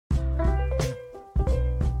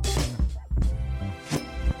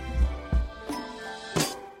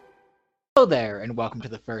Hello there, and welcome to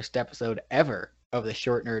the first episode ever of the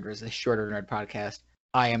Short Nerd vs. Shorter Nerd podcast.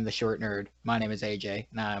 I am the Short Nerd. My name is AJ,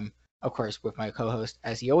 and I'm, of course, with my co-host,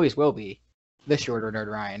 as he always will be, the Shorter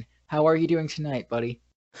Nerd Ryan. How are you doing tonight, buddy?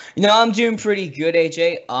 I'm doing pretty good,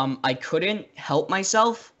 AJ. I couldn't help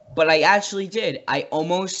myself, but I actually did. I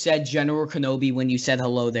almost said General Kenobi when you said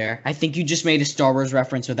hello there. I think you just made a Star Wars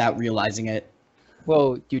reference without realizing it.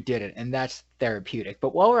 Well, you did it, and that's therapeutic.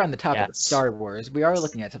 But while we're on the topic of Yes. Star Wars, we are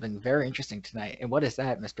looking at something very interesting tonight. And what is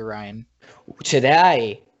that, Mr. Ryan?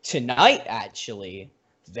 Tonight, actually,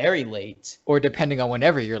 very late. Or depending on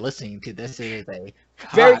whenever you're listening to this, it is a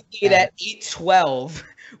Very hot late at mess. 8:12.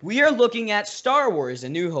 We are looking at Star Wars: A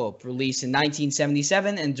New Hope, released in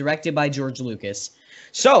 1977 and directed by George Lucas.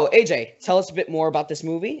 So, AJ, tell us a bit more about this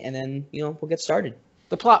movie, and then, we'll get started.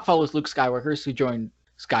 The plot follows Luke Skywalker, who joined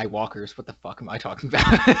Skywalkers. What the fuck am I talking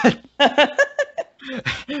about?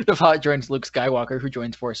 The plot joins Luke Skywalker, who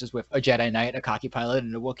joins forces with a Jedi Knight, a cocky pilot,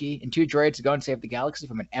 and a Wookiee, and two droids to go and save the galaxy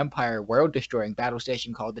from an Empire world-destroying battle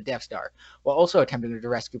station called the Death Star, while also attempting to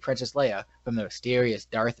rescue Princess Leia from the mysterious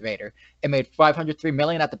Darth Vader. It made $503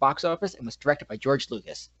 million at the box office and was directed by George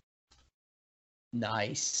Lucas.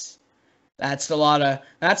 Nice. That's a lot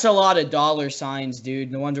of dollar signs,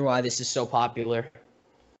 dude. No wonder why this is so popular.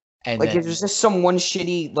 And Like, then, it was just some one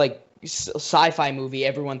shitty, sci-fi movie.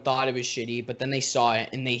 Everyone thought it was shitty, but then they saw it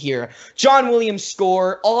and they hear John Williams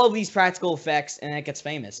score, all of these practical effects, and it gets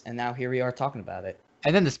famous. And now here we are talking about it.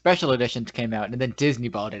 and then the special editions came out, and then Disney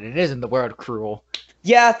bought it, and isn't the world cruel?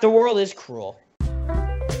 Yeah, the world is cruel.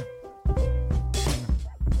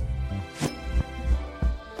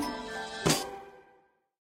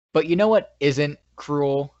 But you know what isn't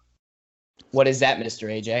cruel? What is that, Mr.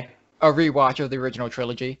 AJ? A rewatch of the original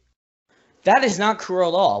trilogy. That is not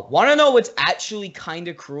cruel at all. Want to know what's actually kind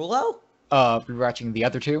of cruel, though? Rewatching the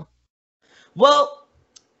other two. Well,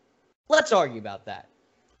 let's argue about that.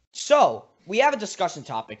 So, we have a discussion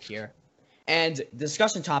topic here, and the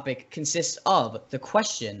discussion topic consists of the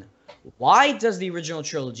question, why does the original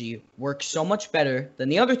trilogy work so much better than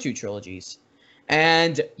the other two trilogies?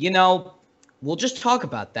 And, we'll just talk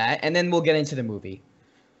about that, and then we'll get into the movie.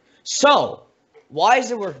 So, why does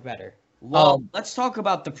it work better? Well, let's talk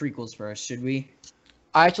about the prequels first, should we?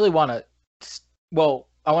 I actually want to. Well,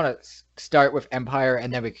 I want to start with Empire,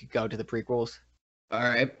 and then we could go to the prequels. All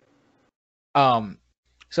right.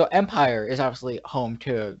 So Empire is obviously home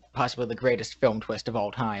to possibly the greatest film twist of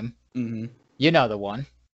all time. Mm-hmm. You know the one.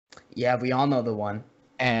 Yeah, we all know the one.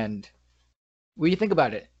 And when you think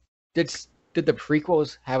about it, did the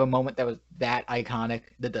prequels have a moment that was that iconic?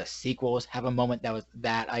 Did the sequels have a moment that was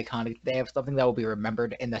that iconic? They have something that will be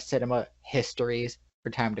remembered in the cinema histories for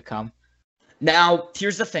time to come. Now,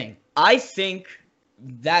 here's the thing. I think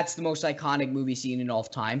that's the most iconic movie scene in all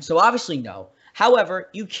of time. So obviously, no. However,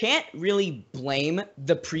 you can't really blame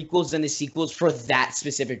the prequels and the sequels for that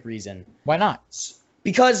specific reason. Why not?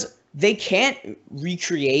 Because they can't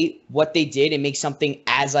recreate what they did and make something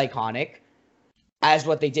as iconic as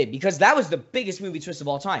what they did. Because that was the biggest movie twist of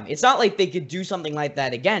all time. It's not like they could do something like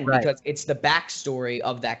that again, Right. because it's the backstory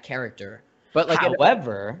of that character. But like,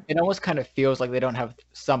 However, it almost kind of feels like they don't have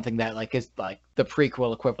something that like is like the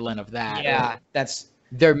prequel equivalent of that. yeah, Or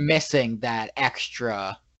they're missing that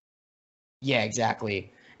extra. yeah,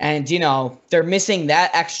 exactly. And, they're missing that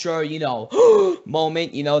extra,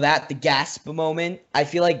 moment, the gasp moment. I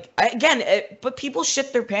feel like, but people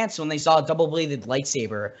shit their pants when they saw a double-bladed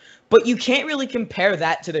lightsaber. But you can't really compare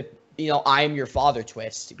that to the, I am your father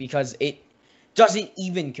twist, because it doesn't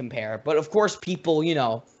even compare. But, of course, people,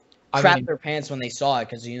 crap their pants when they saw it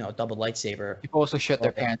because, double lightsaber. People also shit their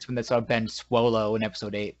Okay. pants when they saw Ben Swallow in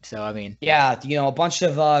episode 8. So I mean, Yeah, a bunch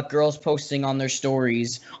of girls posting on their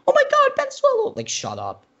stories, "Oh my God, Ben Swallow!" Like, shut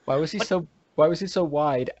up. why was he so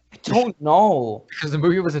wide? I don't know. Because the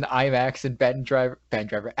movie was an IMAX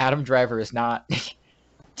and Adam Driver is not.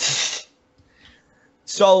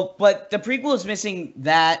 So, but the prequel is missing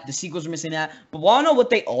that. The sequels are missing that. But want to know what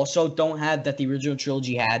they also don't have that the original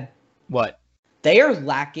trilogy had? What? They are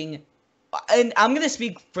lacking, and I'm going to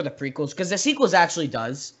speak for the prequels, because the sequels actually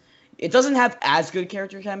does. It doesn't have as good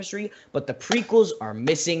character chemistry, but the prequels are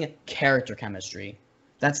missing character chemistry.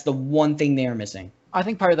 That's the one thing they are missing. I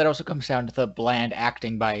think part of that also comes down to the bland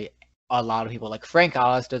acting by a lot of people. Like Frank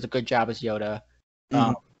Oz does a good job as Yoda.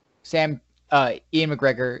 Mhm. Ian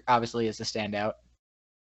McGregor obviously is the standout.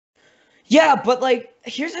 Yeah, but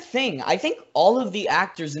here's the thing. I think all of the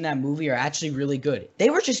actors in that movie are actually really good. They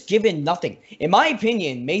were just given nothing. In my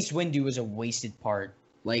opinion, Mace Windu was a wasted part.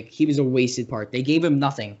 He was a wasted part. They gave him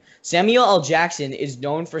nothing. Samuel L. Jackson is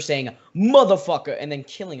known for saying "motherfucker" and then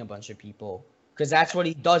killing a bunch of people. because that's what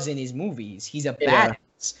he does in his movies. He's a Yeah.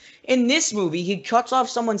 badass. In this movie, he cuts off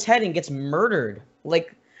someone's head and gets murdered.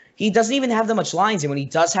 Like, he doesn't even have that much lines, and when he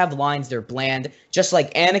does have lines, they're bland, just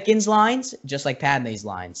like Anakin's lines, just like Padme's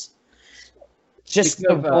lines. Just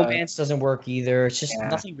Speaking the of, romance doesn't work either. It's just Yeah.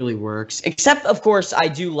 nothing really works. Except, of course, I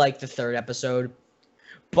do like the third episode,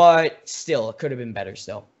 but still, it could have been better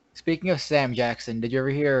still. Speaking of Sam Jackson, did you ever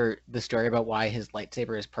hear the story about why his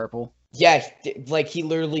lightsaber is purple? Yeah, like he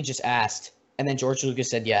literally just asked, and then George Lucas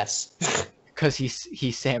said yes. Because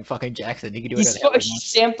he's Sam fucking Jackson. He can do He's whatever he so, wants.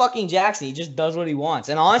 Sam fucking Jackson. He just does what he wants,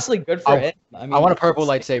 and honestly, good for Oh, him. I mean, I want a purple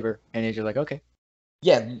lightsaber, and he's just like, okay.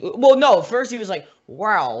 Yeah. Well, no. First, he was like,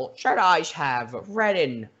 "Well, Jedi's have red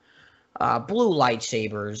and blue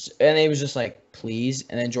lightsabers," and he was just like, "Please."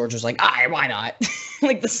 And then George was like, "Alright, why not?"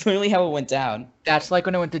 Like that's literally how it went down. That's like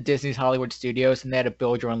when I went to Disney's Hollywood Studios and they had a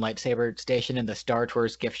build your own lightsaber station in the Star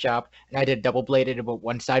Tours gift shop, and I did double bladed, but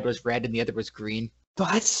one side was red and the other was green. Oh,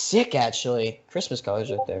 that's sick, actually. Christmas colors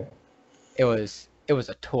right there. It was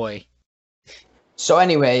a toy. So,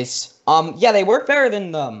 anyways, yeah, they work better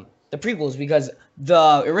than the prequels because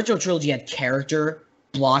the original trilogy had character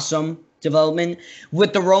blossom development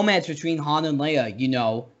with the romance between Han and Leia. You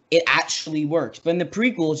know, it actually works. But in the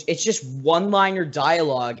prequels, it's just one-liner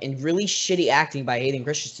dialogue and really shitty acting by Hayden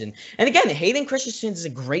Christensen. And again, Hayden Christensen is a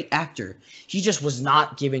great actor. He just was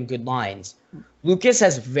not given good lines. Lucas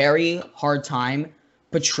has very hard time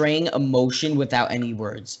portraying emotion without any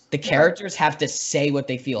words. The characters have to say what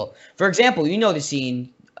they feel. For example, you know the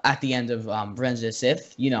scene at the end of Revenge of the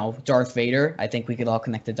Sith, you know, Darth Vader. I think we could all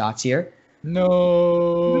connect the dots here.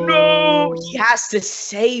 No. He has to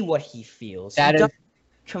say what he feels. That He is doesn't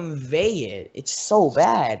convey it. It's so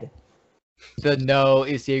bad. the no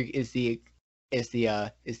is the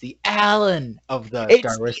Alan of the It's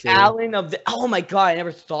Star Wars the series. Alan of the. Oh my god, I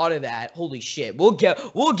never thought of that. Holy shit. We'll get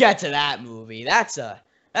to that movie. That's a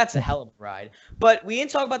hell of a ride. But we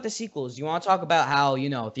didn't talk about the sequels. You want to talk about how, you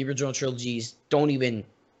know, the original trilogies don't even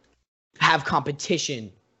have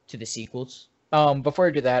competition to the sequels? Before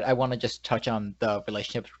I do that, I want to just touch on the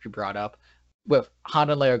relationships you brought up with Han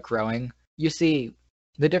and Leia growing. You see,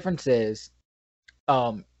 the difference is,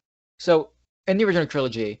 so in the original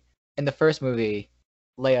trilogy, in the first movie,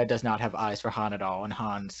 Leia does not have eyes for Han at all, and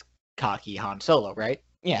Han's cocky Han Solo, right?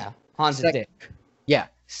 Yeah, Han's a Sec- dick. Yeah.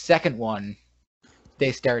 Second one,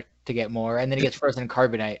 they start to get more, and then he gets frozen in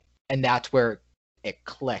carbonite, and that's where it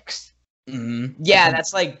clicks. Yeah,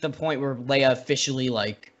 that's like the point where Leia officially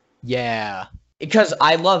like, Yeah. because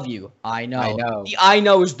I love you. I know. I know. The I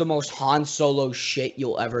know is the most Han Solo shit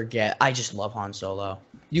you'll ever get. I just love Han Solo.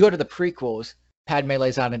 You go to the prequels, Padme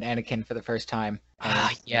lays on an Anakin for the first time.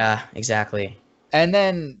 Yeah, exactly. And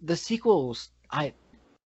then the sequels,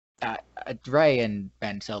 Rey and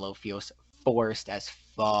Ben Solo feels forced as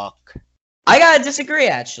fuck. I gotta disagree,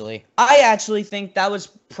 actually. I actually think that was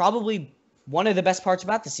probably one of the best parts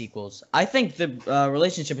about the sequels. I think the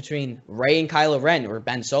relationship between Rey and Kylo Ren, or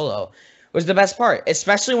Ben Solo, was the best part.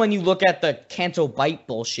 Especially when you look at the Canto Bite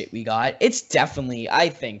bullshit we got. It's definitely, I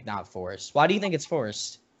think, not forced. Why do you think it's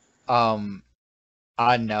forced? I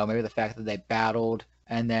don't know, maybe the fact that they battled,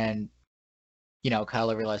 and then,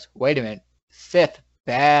 Kylo realized, wait a minute, Sith,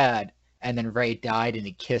 bad. And then Rey died and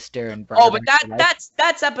he kissed her and brought Oh, her but back to life.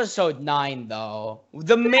 that's episode 9 though.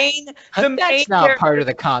 The main That's not part of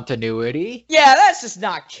the continuity. Yeah, that's just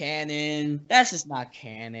not canon. That's just not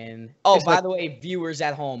canon. Oh, It's by like- the way, viewers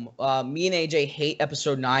at home, me and AJ hate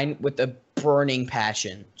episode 9 with a burning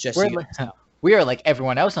passion. Just so We're you like, know. we are like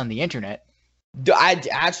everyone else on the internet.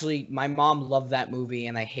 Actually, my mom loved that movie,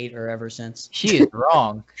 and I hate her ever since. She is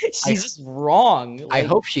wrong. She's just wrong. I Like,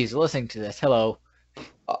 hope she's listening to this. Hello.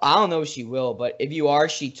 I don't know if she will, but if you are,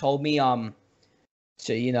 she told me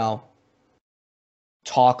to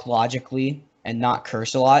talk logically and not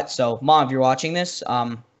curse a lot. So, mom, if you're watching this,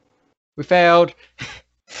 We failed.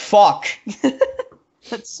 fuck.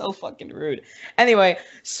 That's so fucking rude. Anyway,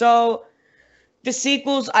 so the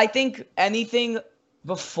sequels, I think anything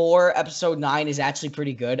before episode 9 is actually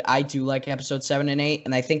pretty good. I do like episode 7 and 8,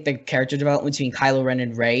 and I think the character development between Kylo Ren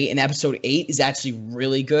and Rey in episode 8 is actually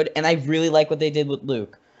really good, and I really like what they did with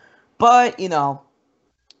Luke. But,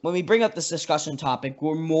 when we bring up this discussion topic,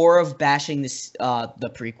 we're more of bashing this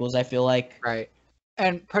the prequels, I feel like. Right.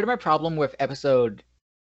 And part of my problem with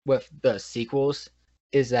the sequels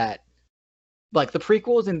is that, like, the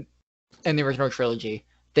prequels in the original trilogy,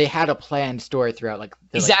 they had a planned story throughout.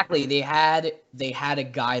 Exactly. They had a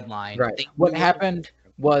guideline. Right. They What knew happened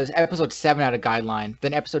was episode 7 had a guideline,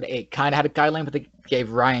 then episode 8 kind of had a guideline, but they gave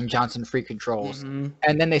Rian Johnson free controls. Mhm.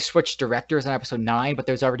 And then they switched directors in episode 9, but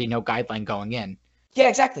there's already no guideline going in. Yeah,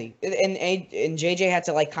 exactly. And JJ had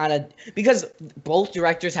to like kind of, because both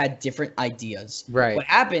directors had different ideas. Right. What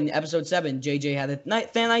happened, episode 7, JJ had a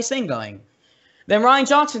nice thing going. Then Ryan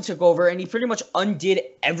Johnson took over and he pretty much undid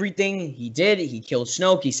everything he did. He killed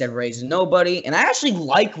Snoke. He said Rey's nobody. And I actually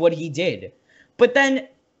like what he did. But then,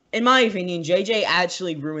 in my opinion, JJ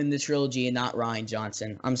actually ruined the trilogy and not Ryan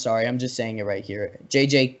Johnson. I'm sorry. I'm just saying it right here.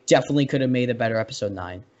 JJ definitely could have made a better episode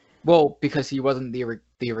 9. Well, because he wasn't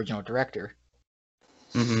the original director.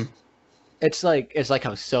 Mm-hmm. It's like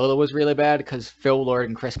how Solo was really bad because Phil Lord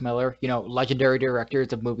and Chris Miller, legendary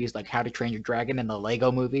directors of movies like How to Train Your Dragon and the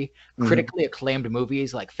Lego Movie, critically acclaimed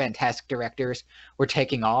movies like fantastic directors, were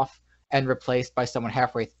taking off and replaced by someone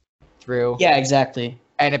halfway through. Yeah, exactly.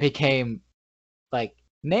 And it became like,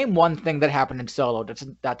 name one thing that happened in Solo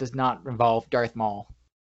that does not involve Darth Maul.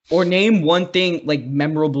 Or name one thing, like,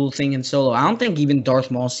 memorable thing in Solo. I don't think even Darth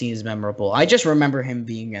Maul scene is memorable. I just remember him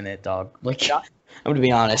being in it, dog. Like, I'm going to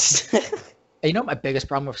be honest. You know what my biggest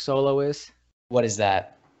problem with Solo is? What is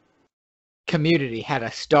that? Community had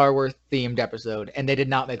a Star Wars themed episode, and they did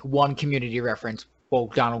not make one Community reference while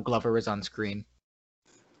Donald Glover was on screen.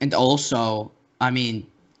 And also, I mean,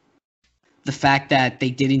 the fact that they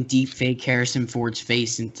didn't deepfake Harrison Ford's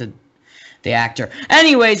face into the actor.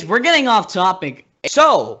 Anyways, we're getting off topic.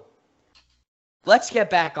 So, let's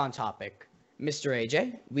get back on topic. Mr.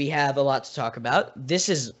 AJ, we have a lot to talk about. This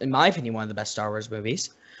is, in my opinion, one of the best Star Wars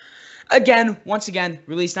movies. Once again,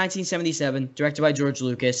 released 1977, directed by George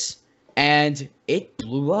Lucas, and it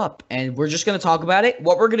blew up. And we're just going to talk about it.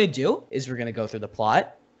 What we're going to do is we're going to go through the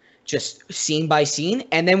plot, just scene by scene,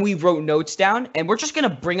 and then we wrote notes down, and we're just going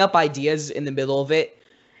to bring up ideas in the middle of it.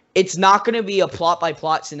 It's not going to be a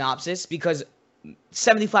plot-by-plot synopsis, because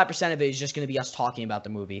 75% of it is just going to be us talking about the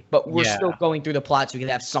movie. But we're still going through the plot so we can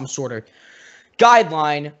have some sort of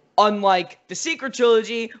guideline, unlike the Secret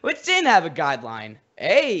Trilogy, which didn't have a guideline.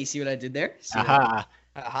 Hey, see what I did there? Aha.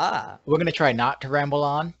 We're going to try not to ramble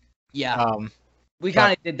on. Yeah. We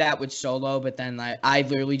kind of did that with Solo, but then I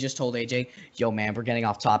literally just told AJ, yo, man, we're getting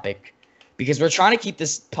off topic. Because we're trying to keep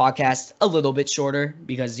this podcast a little bit shorter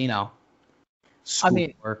because,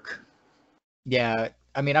 work. Yeah,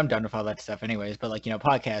 I mean, I'm done with all that stuff anyways, but,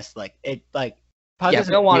 podcasts, podcasts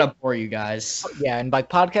I don't want to bore you guys. Yeah, and,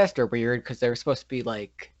 podcasts are weird because they're supposed to be,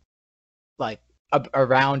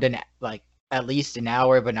 around at least an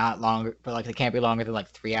hour, but not longer. But they can't be longer than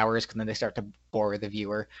 3 hours, because then they start to bore the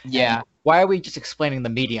viewer. Yeah. And why are we just explaining the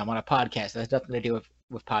medium on a podcast? That has nothing to do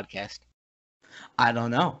with podcast. I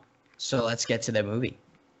don't know. So let's get to the movie.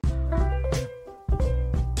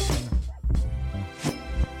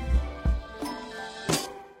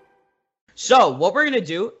 So what we're going to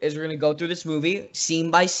do is we're going to go through this movie scene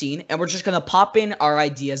by scene, and we're just going to pop in our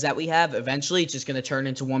ideas that we have. Eventually, it's just going to turn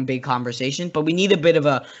into one big conversation, but we need a bit of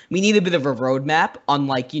a roadmap,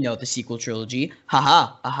 unlike, the sequel trilogy.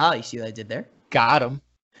 Aha, you see what I did there? Got him.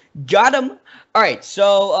 All right,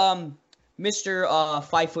 so Mr.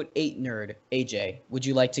 5'8" nerd, AJ, would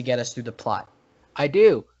you like to get us through the plot? I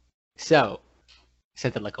do. So,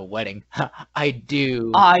 said that like a wedding. I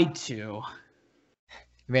do.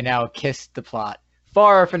 You may now kiss the plot.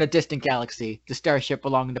 Far from a distant galaxy, the starship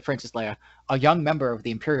belonging to Princess Leia, a young member of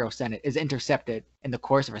the Imperial Senate, is intercepted in the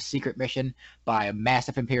course of a secret mission by a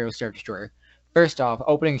massive Imperial Star Destroyer. First off,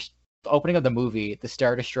 opening of the movie, the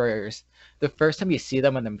Star Destroyers, the first time you see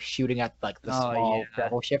them when them shooting at the small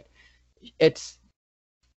battleship,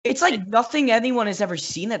 it's like nothing anyone has ever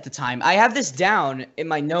seen at the time. I have this down in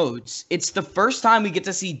my notes. It's the first time we get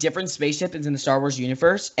to see different spaceships in the Star Wars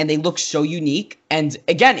universe, and they look so unique. And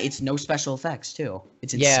again, it's no special effects too.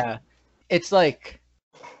 It's insane. Yeah, it's like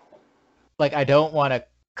I don't want to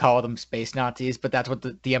call them space Nazis, but that's what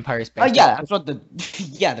the Empire is based on. Yeah, that's what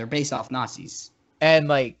they're based off Nazis. And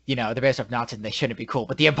they're based off Nazis and they shouldn't be cool,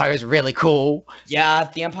 but the Empire is really cool. Yeah,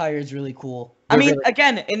 the Empire is really cool.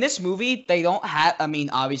 Again, in this movie, they don't have,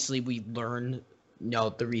 obviously we learn,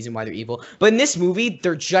 the reason why they're evil. But in this movie,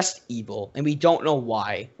 they're just evil, and we don't know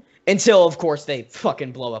why. Until, of course, they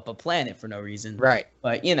fucking blow up a planet for no reason. Right.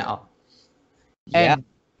 But, yeah. And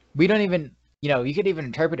we don't even, you could even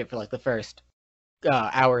interpret it for, the first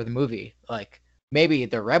hour of the movie. Maybe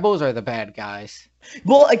the rebels are the bad guys.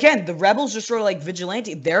 Well, again, the rebels are sort of like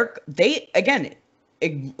vigilante. The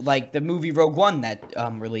movie Rogue One that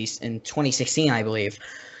released in 2016, I believe.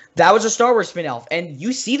 That was a Star Wars spin-off. And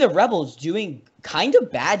you see the rebels doing kind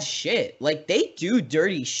of bad shit. They do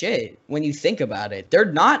dirty shit when you think about it.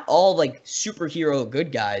 They're not all, superhero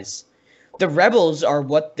good guys. The rebels are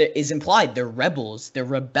what is implied. They're rebels. They're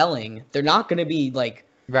rebelling. They're not going to be,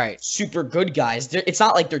 right, super good guys. It's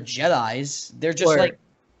not like they're Jedis. They're just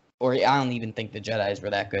Or I don't even think the Jedis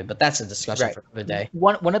were that good, but that's a discussion Right. for another day.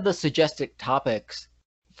 One of the suggested topics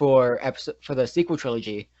for the sequel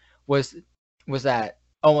trilogy was that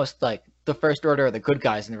almost like the First Order are the good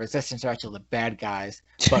guys and the Resistance are actually the bad guys,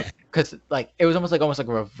 but because like it was almost like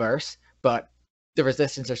a reverse, but the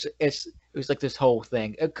Resistance it was like this whole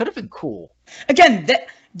thing. It could have been cool. Again,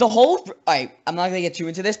 the whole. I'm not gonna get too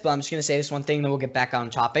into this, but I'm just gonna say this one thing, and then we'll get back on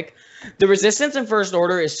topic. The Resistance and First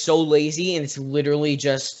Order is so lazy, and it's literally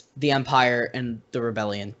just the Empire and the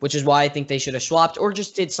Rebellion, which is why I think they should have swapped or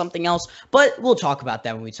just did something else. But we'll talk about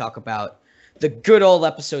that when we talk about the good old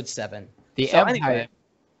Episode 7. The So, Empire,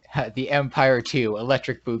 the Empire 2,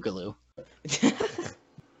 Electric Boogaloo.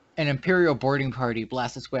 An Imperial boarding party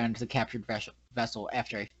blasts its way onto the captured vessel.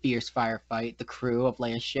 After a fierce firefight, the crew of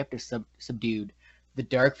Leia's ship is subdued. The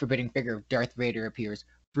dark, forbidding figure of Darth Vader appears,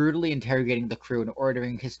 brutally interrogating the crew and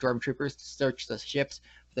ordering his stormtroopers to search the ships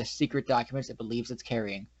for the secret documents it believes it's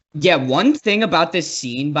carrying. Yeah, one thing about this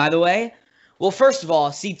scene, by the way. Well, first of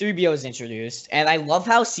all, C-3PO is introduced, and I love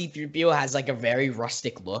how C-3PO has like a very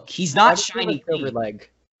rustic look. He's not shiny silver leg.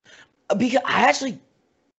 Because I actually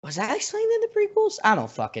was that explained in the prequels? I don't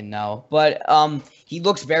fucking know, but he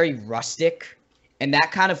looks very rustic, and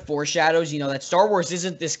that kind of foreshadows, that Star Wars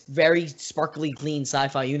isn't this very sparkly, clean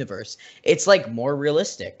sci-fi universe. It's like more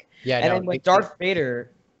realistic. Yeah, and then with Darth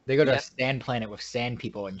Vader, they go to a sand planet with sand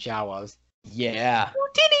people and Jawas. Yeah.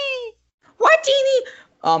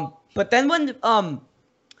 Watini! But then when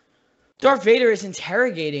Darth Vader is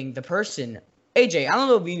interrogating the person, AJ, I don't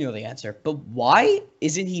know if you know the answer, but why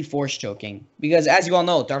isn't he force choking? Because as you all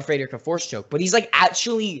know, Darth Vader can force choke, but he's like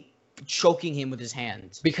actually choking him with his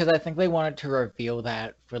hands. Because I think they wanted to reveal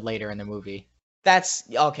that for later in the movie. That's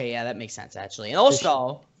okay, yeah, that makes sense actually. And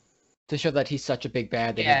also to show that he's such a big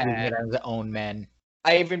bad that he's doing it on his own men.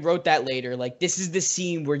 I even wrote that later. Like, this is the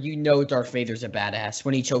scene where Darth Vader's a badass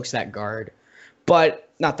when he chokes that guard. But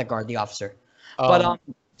not the guard, the officer. But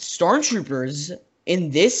stormtroopers in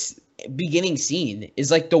this beginning scene is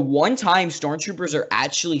like the one time stormtroopers are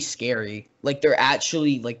actually scary. Like, they're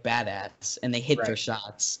actually like badass and they hit their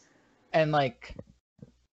shots. And like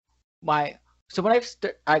the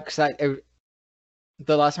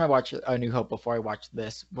last time I watched A New Hope before I watched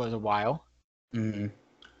this was a while.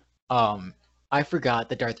 I forgot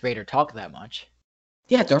that Darth Vader talked that much.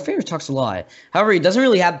 Yeah, Darth Vader talks a lot. However, he doesn't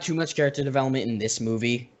really have too much character development in this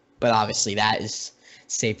movie. But obviously, that is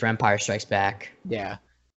saved for Empire Strikes Back. Yeah.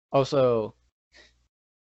 Also,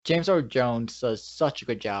 James Earl Jones does such a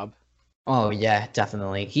good job. Oh, yeah,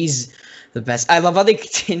 definitely. He's the best. I love how they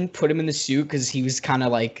didn't put him in the suit because he was kind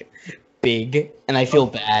of, like, big, and I feel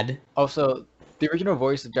bad. Also, the original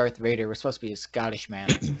voice of Darth Vader was supposed to be a Scottish man.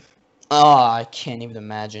 Oh, I can't even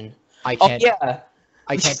imagine. I can't. Oh, yeah.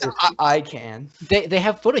 I can't. I can. They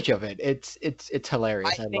have footage of it. It's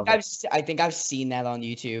hilarious. I think I've seen that on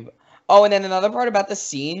YouTube. Oh, and then another part about the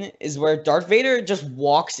scene is where Darth Vader just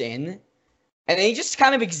walks in, and then he just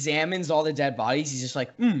kind of examines all the dead bodies. He's just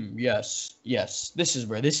like, yes, this is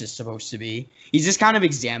where this is supposed to be. He's just kind of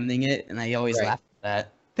examining it, and I always laugh at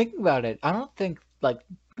that. Thinking about it, I don't think think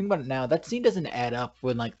about it now. That scene doesn't add up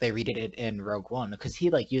when like they redid it in Rogue One because he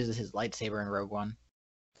like uses his lightsaber in Rogue One.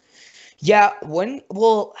 Yeah,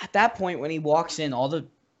 at that point when he walks in, all the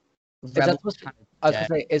I was gonna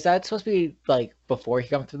say, is that supposed to be like before he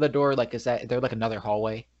comes through the door? Like, is there like another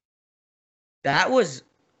hallway? That was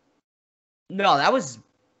that was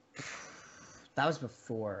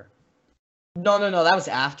before. No, that was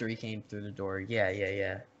after he came through the door.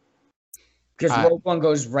 Yeah. Because Rogue One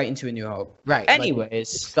goes right into A New Hope. Right. Anyways, like,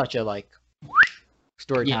 it's such a like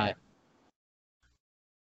story time.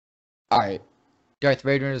 All right. Darth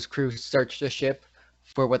Vader and his crew search the ship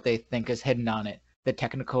for what they think is hidden on it. The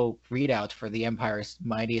technical readout for the Empire's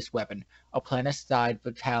mightiest weapon, a planet-sized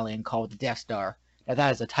battalion called the Death Star. Now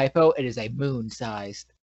that is a typo. It is a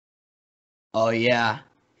moon-sized. Oh yeah.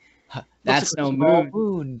 That's no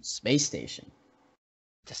moon. Space station.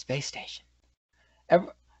 It's a space station.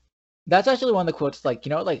 That's actually one of the quotes, like,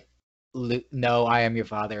 no, I am your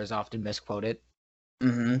father is often misquoted.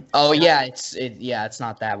 Oh yeah, it's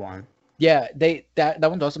not that one. Yeah, that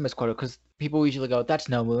one's also misquoted because people usually go, "That's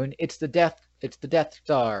no moon. It's the Death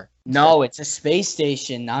Star." No, it's a space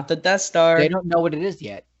station, not the Death Star. They don't know what it is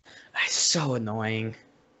yet. That's so annoying.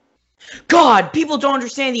 God, people don't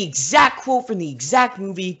understand the exact quote from the exact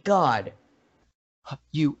movie. God,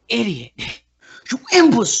 you idiot! You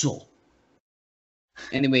imbecile!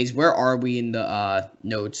 Anyways, where are we in the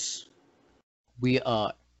notes? We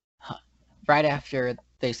right after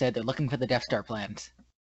they said they're looking for the Death Star plans.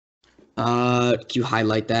 Can you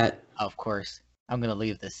highlight that? Of course. I'm gonna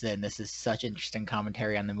leave this in. This is such interesting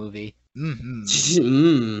commentary on the movie.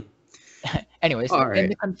 Mm. Anyways, All in the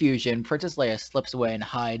right. confusion, Princess Leia slips away and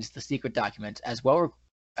hides the secret documents, as well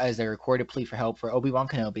as a recorded plea for help for Obi-Wan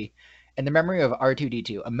Kenobi, and the memory of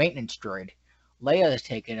R2-D2, a maintenance droid. Leia is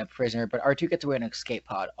taken a prisoner, but R2 gets away in an escape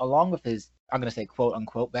pod, along with his, I'm going to say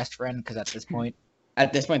quote-unquote best friend, because at this point...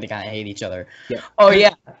 At this point, they kind of hate each other. Yeah. Oh,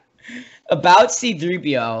 yeah. About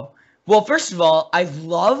C-3PO. Well, first of all, I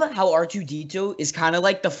love how R2-D2 is kind of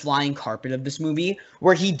like the flying carpet of this movie,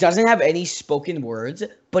 where he doesn't have any spoken words,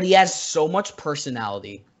 but he has so much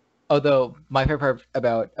personality. Although, my favorite part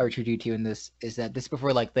about R2-D2 in this is that this is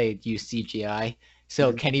before, like, they use CGI,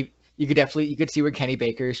 so Kenny... You could see where Kenny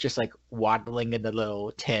Baker is just like waddling in the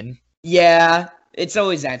little tin. Yeah, it's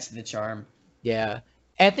always adds to the charm. Yeah,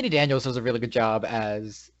 Anthony Daniels does a really good job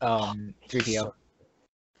as 3PO.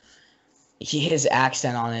 His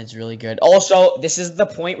accent on it is really good. Also, this is the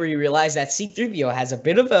point where you realize that C-3PO has a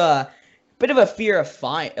bit of a fear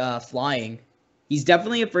of flying. He's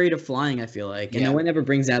definitely afraid of flying, I feel like. And no one ever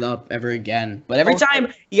brings that up ever again. But every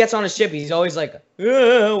time he gets on a ship, he's always like,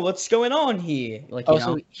 what's going on here? Like,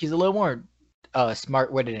 he's a little more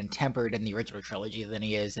smart-witted and tempered in the original trilogy than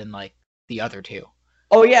he is in, like, the other two.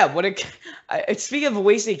 Oh, yeah. Speaking of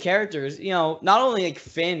wasted characters, not only, like,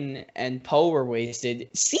 Finn and Poe were wasted,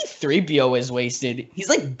 C-3PO is wasted. He's,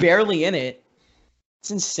 like, barely in it.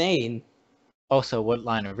 It's insane. Also, what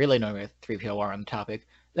line of really knowing with 3PO are on the topic.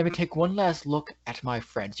 Let me take one last look at my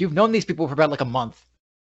friends. You've known these people for about like a month.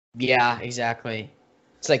 Yeah, exactly.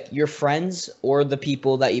 It's like your friends or the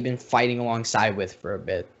people that you've been fighting alongside with for a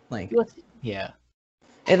bit. Like, yeah.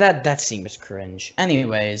 And that seems cringe.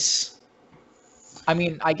 Anyways. I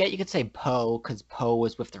mean, I get you could say Poe, because Poe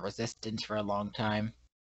was with the Resistance for a long time.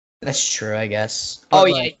 That's true, I guess. But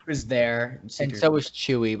yeah, he was there. And so was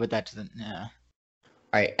Chewie, but that doesn't, nah.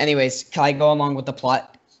 Alright, anyways, can I go along with the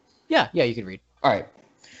plot? Yeah, you can read. Alright.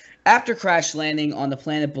 After crash landing on the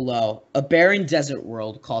planet below, a barren desert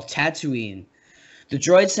world called Tatooine, the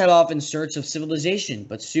droids head off in search of civilization,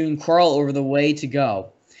 but soon quarrel over the way to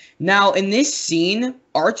go. Now, in this scene,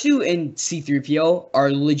 R2 and C-3PO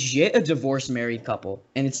are legit a divorced married couple,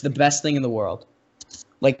 and it's the best thing in the world.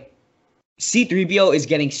 Like, C-3PO is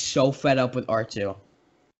getting so fed up with R2.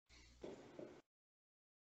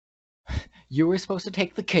 You were supposed to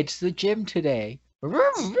take the kids to the gym today.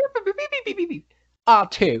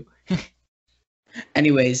 R2.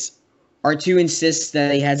 Anyways, R2 insists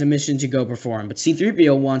that he has a mission to go perform, but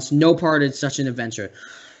C-3PO wants no part of such an adventure.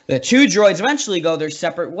 The two droids eventually go their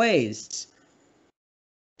separate ways,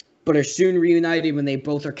 but are soon reunited when they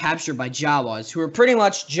both are captured by Jawas, who are pretty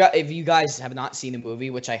much, if you guys have not seen the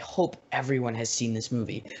movie, which I hope everyone has seen this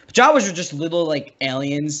movie, Jawas are just little, like,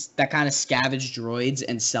 aliens that kind of scavenge droids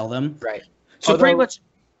and sell them. Right. So pretty much...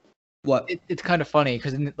 What? It's kind of funny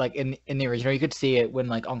because in the original you could see it when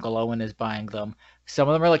like Uncle Owen is buying them. Some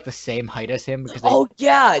of them are like the same height as him because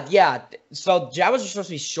yeah. So Jawas are supposed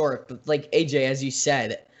to be short, but like AJ, as you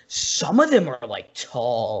said, some of them are like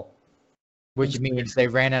tall. Which means they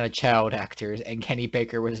ran out of child actors, and Kenny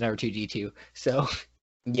Baker was an R2-D2. So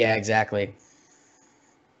yeah, exactly.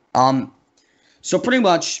 So pretty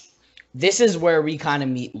much, this is where we kind of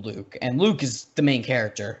meet Luke, and Luke is the main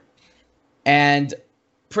character, and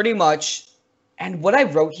pretty much, and what I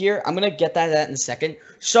wrote here, I'm going to get that in a second.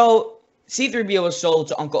 So, C-3PO was sold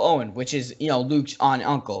to Uncle Owen, which is, Luke's aunt and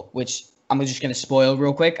uncle, which I'm just going to spoil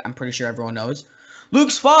real quick. I'm pretty sure everyone knows.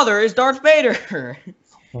 Luke's father is Darth Vader.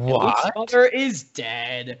 What? Luke's father is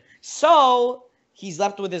dead. So, he's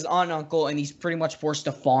left with his aunt and uncle, and he's pretty much forced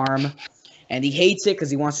to farm. And he hates it because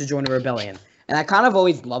he wants to join the rebellion. And I kind of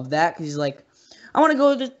always loved that because he's like, I want to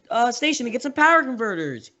go to the station to get some power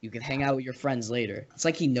converters. You can hang out with your friends later. It's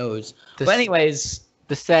like he knows. But anyways.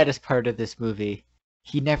 The saddest part of this movie,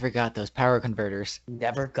 he never got those power converters.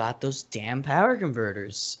 Never got those damn power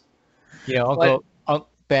converters. Uncle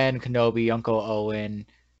Ben Kenobi, Uncle Owen,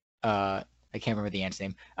 I can't remember the aunt's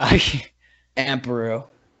name. Aunt Beru.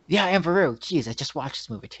 Yeah, Aunt Beru. Jeez, I just watched this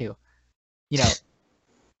movie too.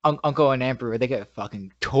 Uncle and Aunt Beru, they get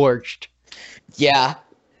fucking torched. Yeah.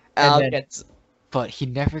 But he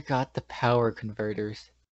never got the power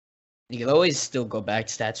converters. You could always still go back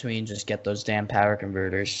to Tatooine and just get those damn power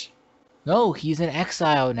converters. No, he's in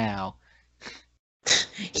exile now.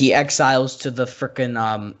 He exiles to the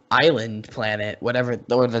frickin' island planet, whatever,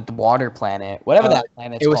 or the water planet, whatever that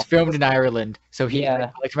planet's called. It was called. filmed in Ireland, so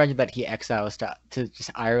I like to imagine that he exiles to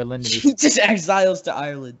just Ireland. And he just exiles to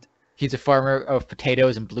Ireland. He's a farmer of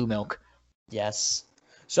potatoes and blue milk. Yes.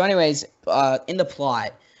 So anyways, in the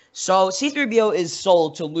plot, so C-3PO is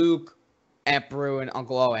sold to Luke, Aunt Beru, and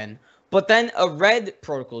Uncle Owen, But then a red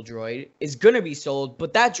protocol droid is gonna be sold,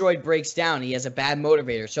 but that droid breaks down. He has a bad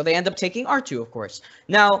motivator, so they end up taking R2, of course.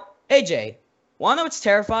 Now, AJ, wanna know what's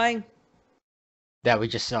terrifying? That we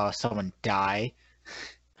just saw someone die.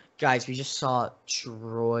 Guys, we just saw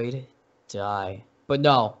droid die. But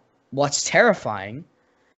no, what's terrifying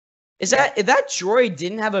is that if that droid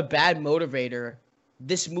didn't have a bad motivator,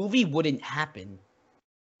 this movie wouldn't happen.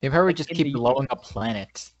 They probably Like, just in keep the- blowing up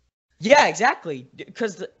planets. Yeah, exactly.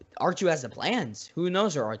 Because R2 has the plans. Who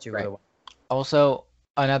knows where R2 Right. would Also,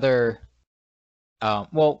 another.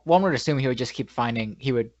 Well, one would assume he would just keep finding.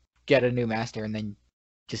 He would get a new master and then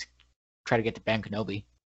just try to get to Ben Kenobi.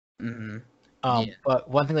 Mm-hmm. Yeah. But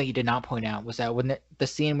one thing that you did not point out was that when the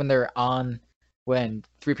scene when they're on, when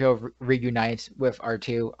 3PO reunites with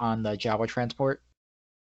R2 on the Jawa transport,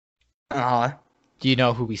 Uh-huh. do you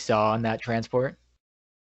know who we saw on that transport?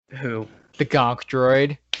 Who? The Gonk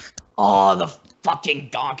droid. Oh, the fucking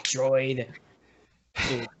Gonk droid.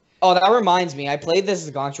 Dude. Oh, that reminds me. I played this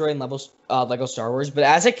as Gonk droid in Lego Star Wars, but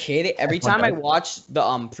as a kid, every time I watched the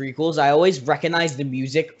prequels, I always recognized the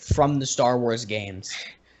music from the Star Wars games.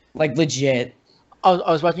 Like, legit. I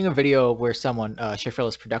was watching a video where someone,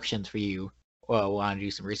 Shifrill's Productions for you, wanted to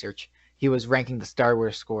do some research. He was ranking the Star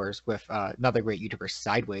Wars scores with another great YouTuber,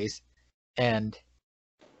 Sideways, and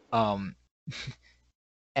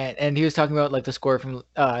and he was talking about like the score from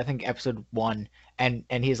I think episode 1, and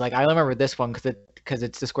he's like, I remember this one because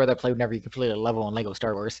it's the score that I played whenever you completed a level in Lego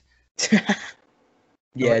Star Wars.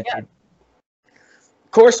 Yeah, like, dude.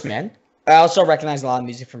 Of course, man. I also recognize a lot of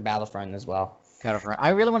music from Battlefront as well. Battlefront. I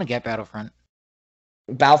really want to get Battlefront.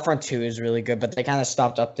 Battlefront 2 is really good, but they kind of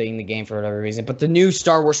stopped updating the game for whatever reason. But the new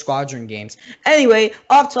Star Wars Squadron games. Anyway,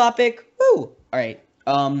 off topic. Woo! Alright.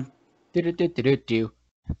 Do.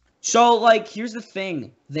 So, like, here's the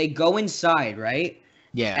thing. They go inside, right?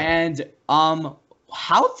 Yeah. And,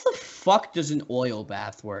 how the fuck does an oil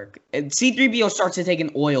bath work? And C-3PO starts to take an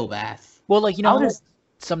oil bath. Well, like, you know, How does-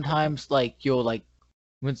 sometimes like you'll like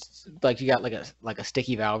when like you got like a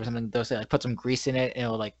sticky valve or something, they'll say like put some grease in it and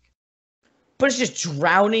it'll like. But it's just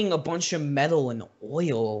drowning a bunch of metal in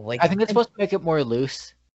oil. Like, I think it's supposed to make it more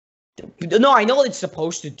loose. No, I know what it's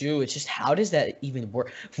supposed to do. It's just, how does that even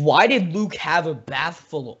work? Why did Luke have a bath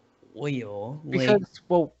full of oil? Like,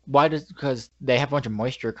 Because they have a bunch of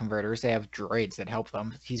moisture converters. They have droids that help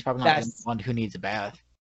them. He's probably not the That's- one who needs a bath.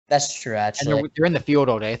 that's true, And actually. they're in the field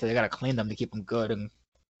all day, so they gotta clean them to keep them good and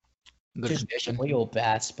good Just condition. oil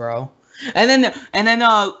baths, bro. And then, That's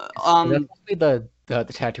probably the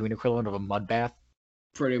Tatooine equivalent of a mud bath.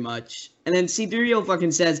 pretty much. And then C-3PO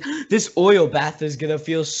fucking says, this oil bath is gonna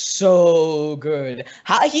feel so good.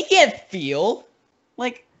 How he can't feel?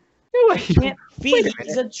 Like, he can't feel. Wait a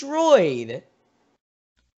He's a droid.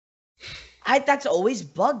 That's always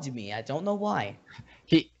bugged me. I don't know why.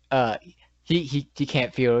 He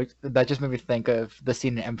can't feel. That just made me think of the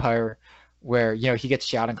scene in Empire where, you know, he gets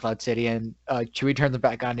shot in Cloud City and Chewie turns him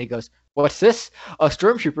back on and he goes, "What's this? A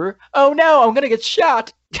stormtrooper? Oh no, I'm gonna get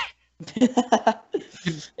shot." Yeah, Right,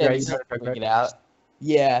 you just know what I'm talking freak it about? out.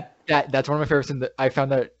 Yeah, That's one of my favorites. I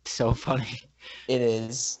found that so funny. it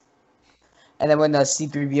is. And then when the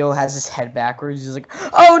C-3PO has his head backwards, he's like,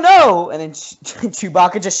 "Oh no!" And then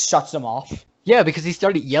Chewbacca just shuts him off. Yeah, because he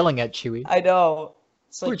started yelling at Chewie. I know.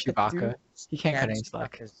 It's Poor like, Chewbacca. dude, He can't cut yeah, any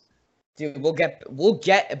slack. Dude, we'll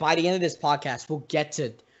get by the end of this podcast, we'll get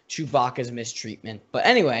to Chewbacca's mistreatment. But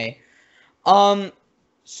anyway,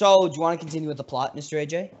 so do you want to continue with the plot, Mr.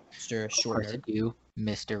 AJ? Mr. Of Short course I Nerd? do,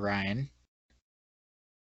 Mr. Ryan.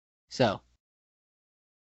 So,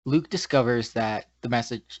 Luke discovers that the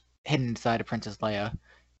message hidden inside of Princess Leia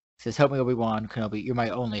says, "Help me, Obi-Wan Kenobi. You're my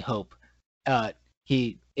only hope."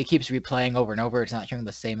 It keeps replaying over and over. It's not showing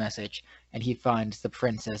the same message, and he finds the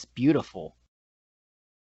princess beautiful.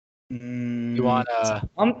 You want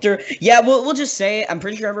Hunter? Yeah, we'll just say it. I'm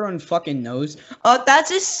pretty sure everyone fucking knows. That's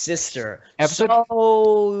his sister. Episode-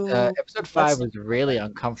 So... episode 5 was really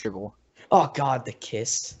uncomfortable, Oh god, the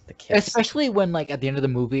kiss. The kiss. especially when like at the end of the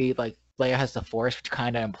movie, like Leia has the Force, which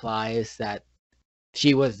kind of implies that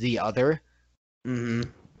she was the other, Mm-hmm.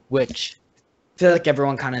 which. I feel like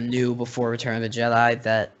everyone kind of knew before Return of the Jedi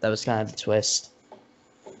that was kind of the twist.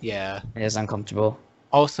 Yeah. It is uncomfortable.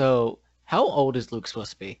 Also, how old is Luke supposed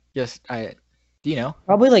to be? Do you know?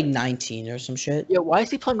 Probably like 19 or some shit. Yeah, why is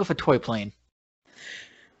he playing with a toy plane?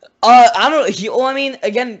 I don't know. Well, I mean,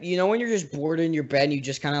 again, you know when you're just bored in your bed and you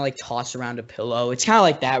just kind of like toss around a pillow? It's kind of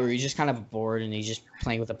like that where you're just kind of bored and he's just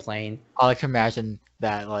playing with a plane. I like to imagine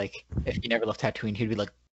that, like, if he never left Tatooine, he'd be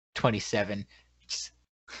like 27. Just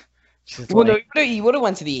Well, like, no, he would have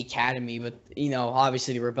went to the academy, but you know,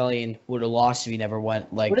 obviously the rebellion would have lost if he never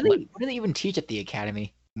went. Like, what do they even teach at the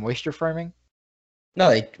academy? moisture farming. No,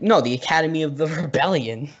 the Academy of the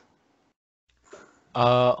Rebellion.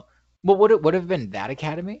 What would it have been that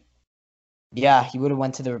academy? Yeah, he would have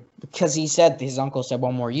went to the because he said his uncle said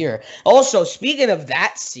one more year. Also, speaking of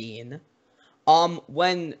that scene,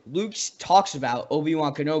 when Luke talks about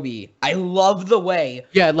Obi-Wan Kenobi, I love the way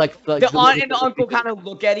Yeah, like the aunt and the uncle kind of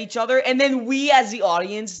look at each other, and then we as the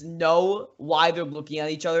audience know why they're looking at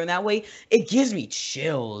each other in that way. It gives me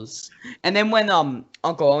chills. And then when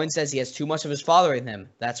Uncle Owen says he has too much of his father in him,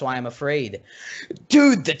 that's why I'm afraid.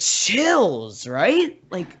 Dude, the chills, right?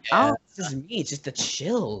 Like, I don't know if this is me, it's just the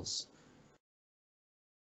chills.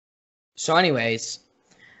 So anyways,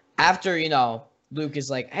 after, Luke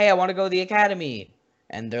is like, hey, I want to go to the academy.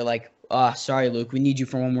 And they're like, sorry, Luke, we need you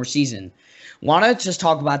for one more season. Want to just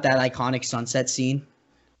talk about that iconic sunset scene?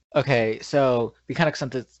 Okay, so the iconic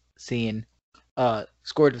sunset scene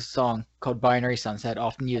scored a song called Binary Sunset,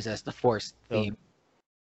 often used as the Force theme.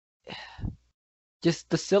 Just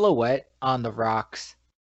the silhouette on the rocks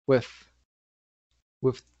with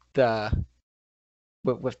the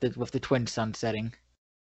twin sun setting.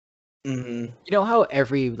 Mm-hmm. You know how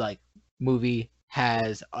every movie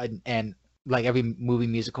has and every movie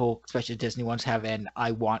musical, especially Disney ones, have an "I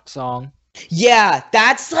Want" song. Yeah,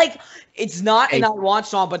 that's it's not an "I Want"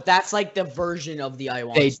 song, but that's the version of the "I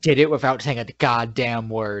Want." They did it without saying a goddamn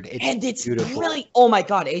word. It's beautiful. Really, oh my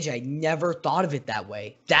god, AJ, I never thought of it that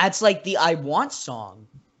way. That's the "I Want" song.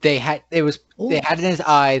 They had it in his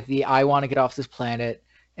eye. The "I want to get off this planet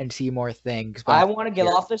and see more things." I want to get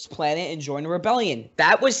off this planet and join a rebellion.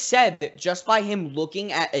 That was said just by him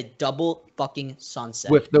looking at a double fucking sunset.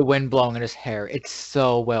 With the wind blowing in his hair. It's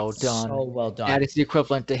so well done. So well done. That is the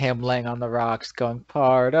equivalent to him laying on the rocks going,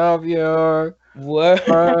 part of your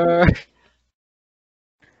word.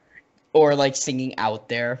 Or singing Out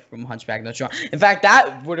There from Hunchback of Notre Dame. In fact,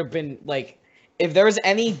 that would have been if there was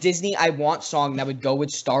any Disney "I Want" song that would go with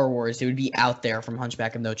Star Wars, it would be Out There from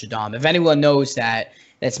Hunchback of Notre Dame. If anyone knows that,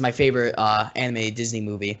 that's my favorite animated Disney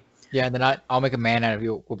movie. Yeah, and then I'll Make a Man Out of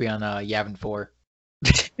You will be on Yavin 4.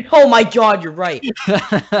 Oh my god, you're right.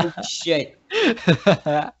 Holy shit.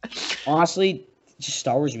 Honestly, just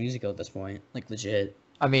Star Wars musical at this point. Legit.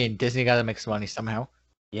 I mean, Disney gotta make some money somehow.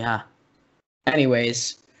 Yeah.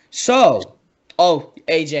 Anyways, so... Oh,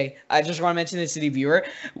 AJ, I just want to mention this to the viewer.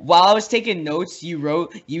 While I was taking notes, you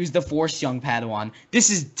wrote, use the Force, young Padawan. This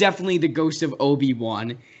is definitely the ghost of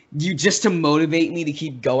Obi-Wan. Just to motivate me to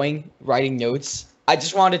keep going, writing notes. I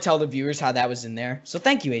just wanted to tell the viewers how that was in there. So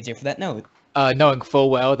thank you, AJ, for that note. Knowing full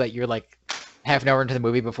well that you're half an hour into the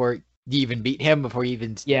movie before you even meet him, before you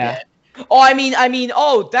even... Yeah. Oh, I mean,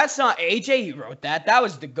 that's not AJ who wrote that. That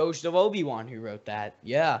was the ghost of Obi-Wan who wrote that.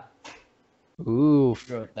 Yeah. Ooh.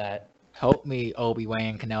 Who wrote that. Help me,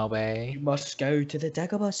 Obi-Wan Kenobi. You must go to the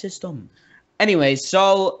Dagobah system. Anyway,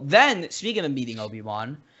 so then, speaking of meeting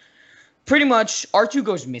Obi-Wan, pretty much R2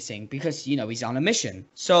 goes missing because, he's on a mission.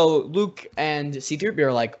 So Luke and C-3PO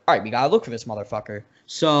are like, all right, we gotta look for this motherfucker.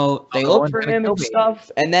 So they look for him and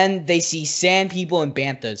stuff, and then they see sand people and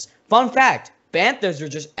banthas. Fun fact, banthas are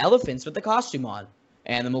just elephants with the costume on.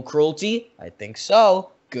 Animal cruelty? I think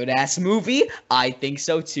so. Good-ass movie? I think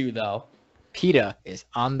so too, though. PETA is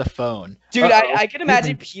on the phone. Dude, I can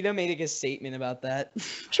imagine PETA making a statement about that.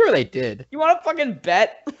 Sure they did. You want to fucking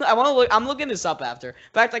bet? I'm looking this up after. In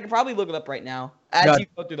fact, I can probably look it up right now. As you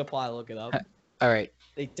go through the plot, look it up. All right.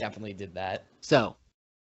 They definitely did that. So,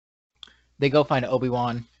 they go find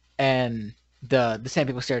Obi-Wan, and the same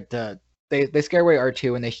people start to... They scare away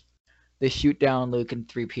R2, and they shoot down Luke and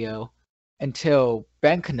 3PO until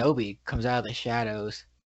Ben Kenobi comes out of the shadows.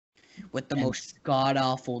 With the most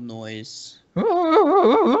god-awful noise.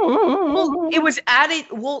 Well, it was added.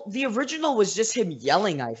 Well, the original was just him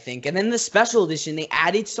yelling, I think, and then the special edition they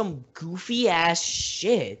added some goofy ass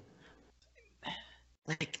shit.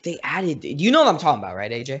 They added. You know what I'm talking about,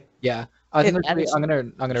 right, AJ? Yeah, I think I'm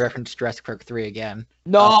gonna reference Jurassic Park 3 again.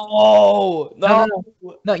 No. No.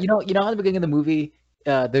 You know how at the beginning of the movie,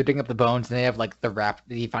 they're digging up the bones and they have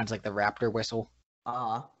he finds the raptor whistle.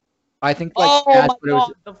 I think that's what it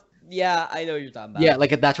was. Yeah, I know what you're talking about. Yeah,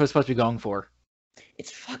 that's what it's supposed to be going for.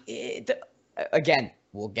 It's again,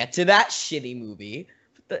 we'll get to that shitty movie.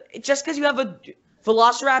 Just because you have a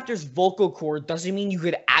Velociraptor's vocal cord doesn't mean you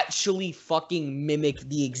could actually fucking mimic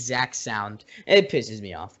the exact sound. It pisses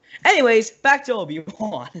me off. Anyways, back to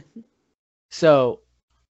Obi-Wan. So,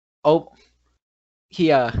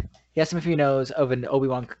 he asked him if he knows of an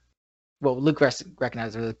Obi-Wan. Well, Luke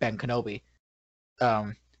recognizes him as Ben Kenobi.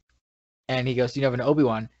 And he goes, "Do you know of an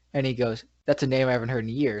Obi-Wan?" And he goes, "That's a name I haven't heard in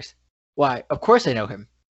years." "Why, of course I know him.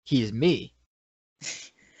 He's me."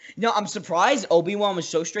 No, I'm surprised Obi-Wan was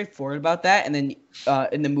so straightforward about that, and then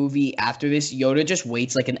in the movie after this, Yoda just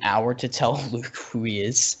waits like an hour to tell Luke who he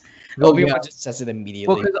is. Well, Obi-Wan yeah. just says it Well,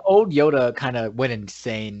 immediately. because old Yoda kind of went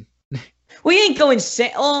insane. Well, he ain't go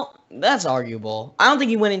insane. Well, that's arguable. I don't think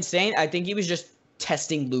he went insane. I think he was just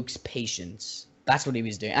testing Luke's patience. That's what he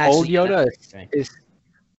was doing. Old Actually, Yoda that's- is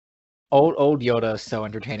old Yoda is so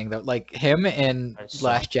entertaining though. Like him in That's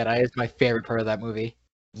Last Jedi is my favorite part of that movie.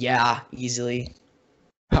 Yeah, easily.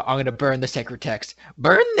 I'm gonna burn the sacred text.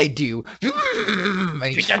 Burn they do. And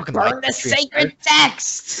he's fucking Burn like, the sacred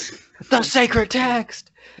text. the sacred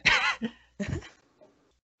text.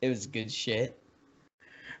 It was good shit.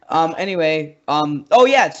 Anyway, oh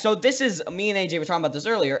yeah, so this is, me and AJ were talking about this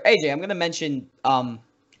earlier. AJ, I'm gonna mention,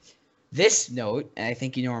 this note, and I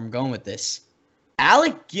think you know where I'm going with this.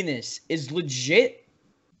 Alec Guinness is legit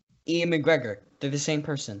Ian McGregor. They're the same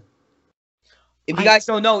person. If you guys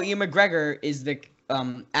don't know, Ian McGregor is the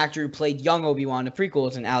actor who played young Obi-Wan in the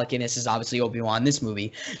prequels, and Alec Guinness is obviously Obi-Wan in this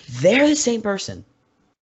movie. They're the same person.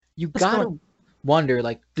 You What's gotta going- wonder,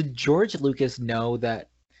 like, did George Lucas know that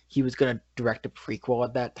he was gonna direct a prequel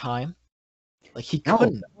at that time? Like, he No.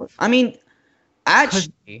 couldn't. I mean,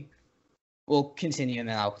 actually, we'll continue and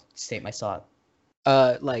then I'll state my thought.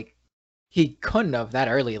 Like, he couldn't have that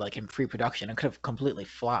early, like in pre-production. It could have completely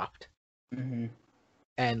flopped. Mm-hmm.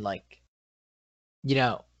 And like, you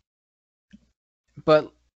know,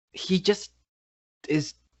 but he just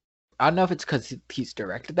is. I don't know if it's because he's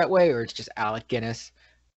directed that way or it's just Alec Guinness.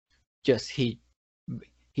 Just he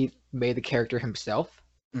made the character himself.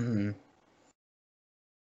 Mm-hmm.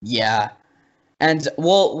 Yeah. And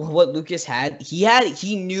well, what Lucas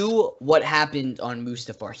he knew what happened on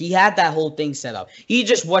Mustafar. He had that whole thing set up. He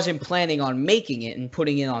just wasn't planning on making it and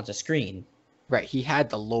putting it onto screen. Right, he had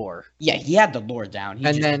the lore. Yeah, he had the lore down. He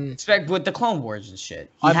And just then expect with the Clone Wars and shit.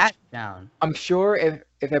 He I'm- had it down. I'm sure if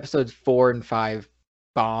episodes 4 and 5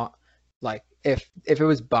 bomb, like if it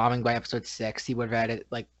was bombing by episode 6, he would have added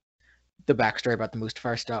like the backstory about the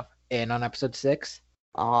Mustafar stuff in on episode 6.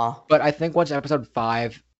 But I think once episode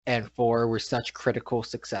 5 and 4 were such critical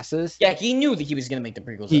successes, Yeah, he knew that he was gonna make the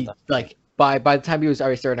prequels. he like by the time he was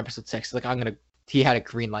already starting episode 6, like he had to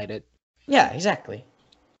green light it. Yeah, exactly.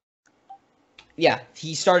 Yeah,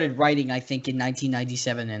 he started writing, I think, in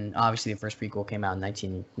 1997, and obviously the first prequel came out in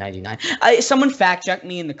 1999. Someone fact check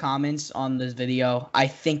me in the comments on this video. I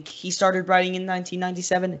think he started writing in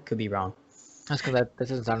 1997. Could be wrong. That's because that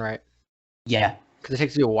doesn't sound right. Yeah. Because it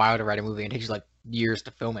takes you a while to write a movie. It takes you like years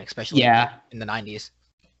to film it, especially Yeah. in the 90s.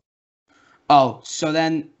 Oh, so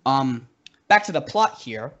then, back to the plot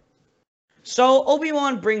here. So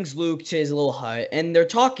Obi-Wan brings Luke to his little hut, and they're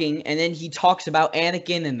talking, and then he talks about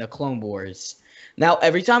Anakin and the Clone Wars. Now,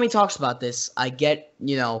 every time he talks about this, I get,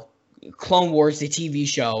 Clone Wars, the TV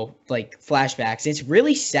show, like, flashbacks. It's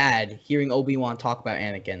really sad hearing Obi-Wan talk about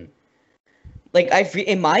Anakin. Like,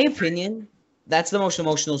 in my opinion, that's the most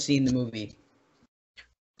emotional scene in the movie.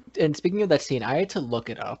 And speaking of that scene, I had to look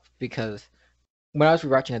it up because when I was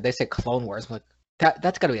rewatching it, they said Clone Wars. I'm like,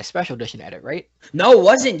 that's got to be a special edition edit, right? No, it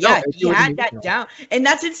wasn't. No, Yeah, it he wasn't had even that original. down. And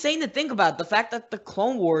that's insane to think about. The fact that the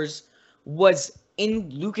Clone Wars was in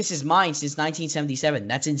Lucas's mind since 1977.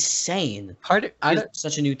 That's insane. It's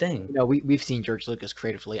such a new thing. We've seen George Lucas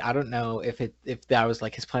creatively. I don't know if that was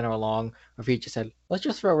like his plan all along, or if he just said, let's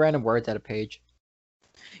just throw random words at a page.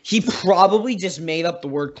 He probably just made up the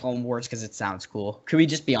word Clone Wars because it sounds cool. Could we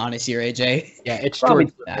just be honest here, AJ? Yeah, it's Probably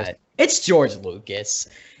George that. Lucas. It's George Lucas.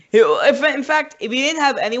 In fact, if he didn't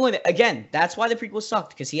have anyone, again, that's why the prequels sucked,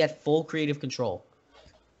 because he had full creative control.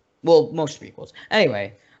 Well, most prequels.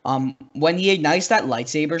 Anyway, when he ignites that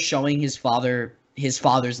lightsaber, showing his father's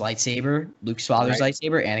lightsaber, Luke's father's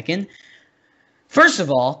lightsaber, Anakin. First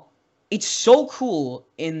of all, it's so cool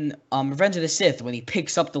in Revenge of the Sith when he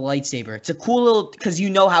picks up the lightsaber. It's a cool little, because you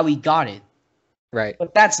know how he got it. Right.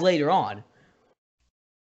 But that's later on.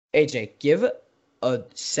 AJ, give a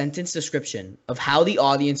sentence description of how the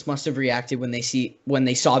audience must have reacted when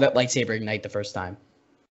they saw that lightsaber ignite the first time.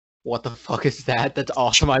 What the fuck is that? That's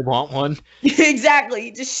awesome. I want one.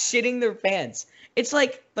 Exactly, just shitting their pants. It's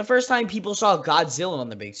like the first time people saw Godzilla on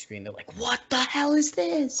the big screen. They're like, "What the hell is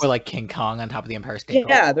this?" Or like King Kong on top of the Empire State Building.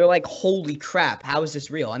 Yeah, they're like, "Holy crap! How is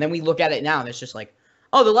this real?" And then we look at it now, and it's just like,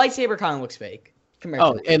 "Oh, the lightsaber kind of looks fake."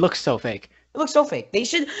 Oh, it looks so fake. It looks so fake. They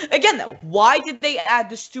should, again, why did they add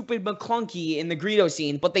the stupid McClunky in the Greedo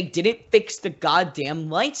scene, but they didn't fix the goddamn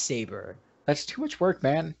lightsaber? That's too much work,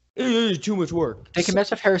 man. It is too much work. They can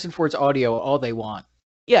mess with Harrison Ford's audio all they want.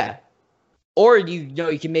 Yeah. Or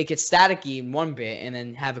you can make it staticky in one bit and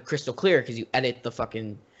then have it crystal clear because you edit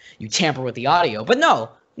you tamper with the audio. But no.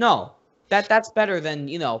 That's better than,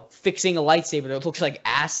 you know, fixing a lightsaber that looks like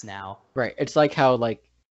ass now. Right. It's like how like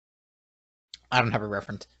I don't have a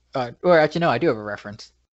reference. Or actually no, I do have a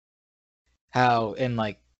reference. How in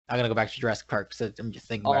like I'm gonna go back to Jurassic Park because I'm just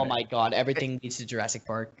thinking. Oh about my god, everything leads to Jurassic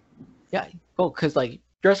Park. Yeah. Well, because like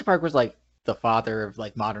Jurassic Park was like the father of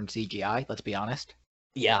like modern CGI. Let's be honest.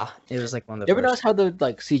 Yeah, it was like one of the You ever first. notice how the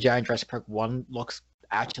like CGI in Jurassic Park 1 looks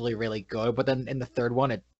actually really good, but then in the third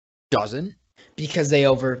one it doesn't? Because they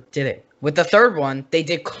overdid it. With the third one, they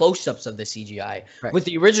did close-ups of the CGI. Right. With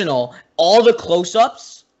the original, all the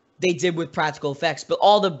close-ups they did with practical effects, but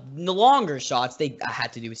all the longer shots they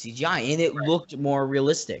had to do with CGI, and it looked more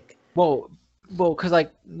realistic. Well, because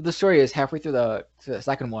like the story is halfway through the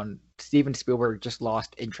second one, Steven Spielberg just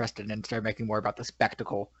lost interest in it and started making more about the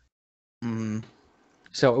spectacle. Mm-hmm.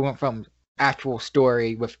 So it went from actual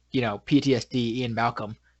story with, you know, PTSD, Ian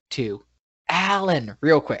Malcolm, to Alan,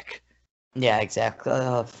 real quick. Yeah, exactly.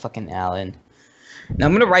 Fucking Alan. Now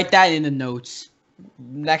I'm gonna write that in the notes.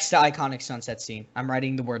 Next to iconic sunset scene, I'm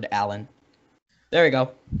writing the word Alan. There we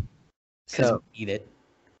go. Because So, we need it.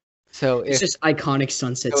 so It's if, just iconic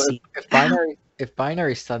sunset so scene. if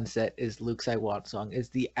Binary Sunset is Luke's I Want song, is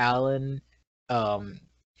the Alan, What?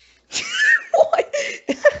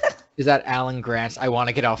 is that Alan Grant's I Want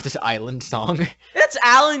to Get Off This Island song? That's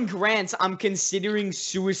Alan Grant's I'm considering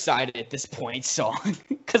suicide at this point song.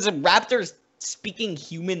 Because Raptor's speaking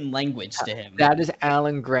human language to him. That is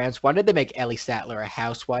Alan Grant's. Why did they make Ellie Sattler a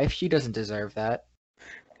housewife? She doesn't deserve that.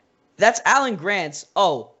 That's Alan Grant's.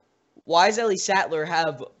 Oh, why does Ellie Sattler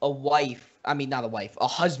have a wife? I mean, not a wife, a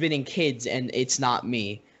husband and kids, and it's not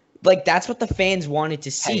me. Like, that's what the fans wanted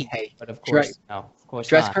to see. Hey, but of course, no. Of course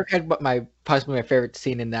Jurassic not. Park had possibly my favorite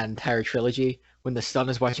scene in that entire trilogy when the son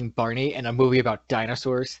is watching Barney in a movie about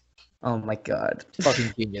dinosaurs. Oh my god.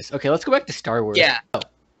 Fucking genius. Okay, let's go back to Star Wars. Yeah.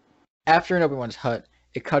 After in Obi-Wan's hut,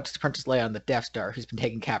 it cuts to Princess Leia on the Death Star, who's been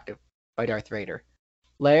taken captive by Darth Vader.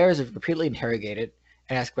 Leia is repeatedly interrogated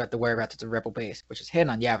and asked about the whereabouts of the Rebel base, which is hidden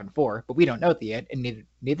on Yavin 4, but we don't know it yet, and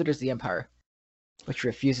neither does the Empire, which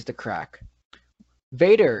refuses to crack.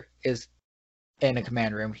 Vader is in a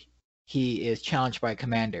command room. He is challenged by a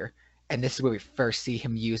commander, and this is where we first see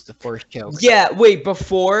him use the Force choke. Yeah, wait,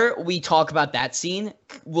 before we talk about that scene,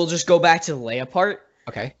 we'll just go back to the Leia part.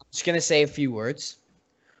 Okay. I'm just gonna say a few words.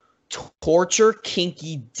 Torture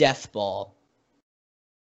kinky death ball.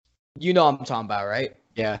 You know what I'm talking about, right?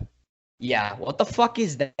 Yeah. Yeah, what the fuck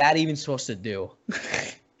is that even supposed to do?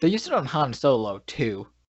 They used it on Han Solo, too.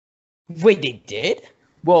 Wait, they did?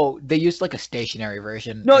 Well, they used like a stationary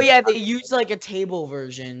version. No, yeah, they used like a table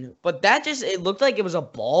version, but that just, it looked like it was a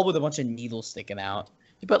ball with a bunch of needles sticking out.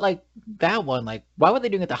 But like that one, like why were they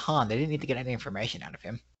doing it to Han? They didn't need to get any information out of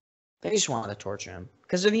him. They just wanted to torture him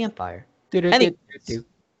because they're the Empire. Anyways.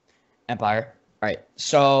 Empire. All right,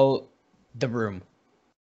 so the room.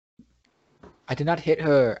 I did not hit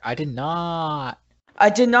her. I did not. I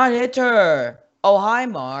did not hit her. Oh, hi,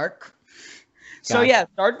 Mark. So Gotcha. yeah,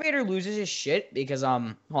 Darth Vader loses his shit because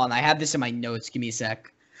hold on, I have this in my notes. Give me a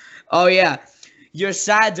sec. Oh yeah, your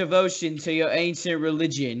sad devotion to your ancient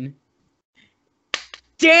religion.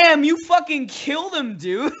 Damn, you fucking killed him,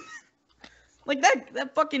 dude. Like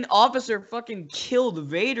that fucking officer fucking killed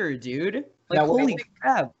Vader, dude. Like Now, holy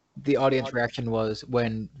crap. The audience reaction was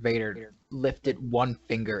when Vader lifted one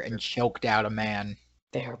finger and choked out a man.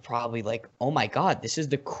 They're probably like, oh my god, this is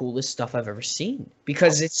the coolest stuff I've ever seen.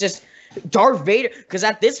 Because it's just Darth Vader. Because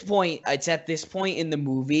it's at this point in the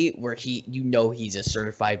movie where he's a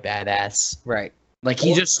certified badass. Right. Like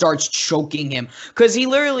he just starts choking him. Because he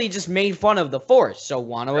literally just made fun of the Force. So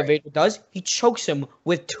wanna what Vader does? He chokes him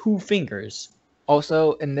with 2 fingers.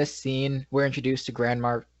 Also, in this scene, we're introduced to Grand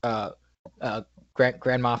Moff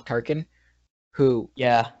Tarkin, who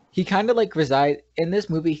he kind of like resides in this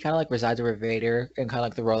movie. He kind of like resides over Vader and kind of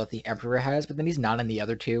like the role that the Emperor has, but then he's not in the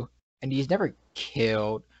other two, and he's never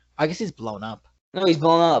killed. I guess he's blown up. No, he's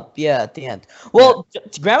blown up. Yeah, at the end. Well,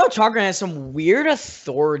 Grandma Tarkin has some weird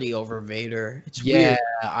authority over Vader. It's weird.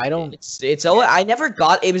 I don't. I never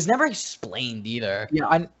got. It was never explained either.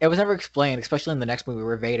 Yeah, it was never explained, especially in the next movie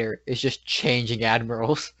where Vader is just changing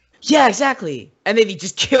admirals. Yeah, exactly. And then he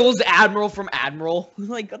just kills Admiral from Admiral.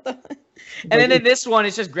 Like, what the? And then in this one,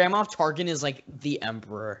 it's just Grand Moff Tarkin is like the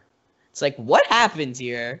Emperor. It's like, what happens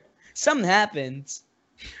here? Something happens.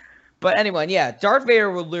 But anyway, yeah, Darth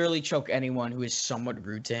Vader will literally choke anyone who is somewhat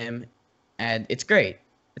rude to him, and it's great.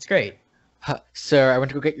 It's great. Sir, I went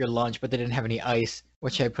to go get your lunch, but they didn't have any ice,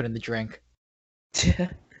 which I put in the drink.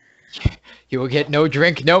 You will get no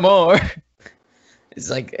drink no more.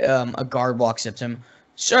 It's like a guard walks up to him.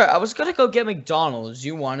 Sir, I was gonna go get McDonald's.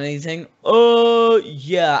 You want anything?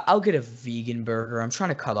 Yeah, I'll get a vegan burger. I'm trying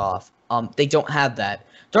to cut off. They don't have that.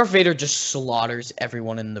 Darth Vader just slaughters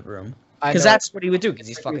everyone in the room. I Because know. that's what he would do, because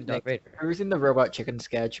he's fucking Darth Vader. Have you seen the Robot Chicken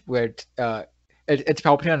sketch where it's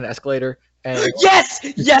Palpatine on an escalator and Yes!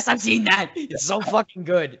 Yes, I've seen that! It's so fucking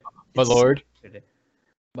good. my lord, Good.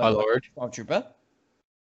 my lord, Stormtrooper.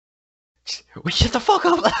 we shut the fuck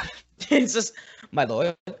up. It's just, my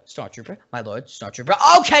lord, Stormtrooper. My lord, Stormtrooper.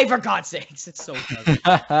 Okay, for God's sakes. It's so good.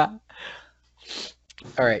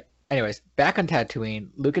 All right. Anyways, back on Tatooine,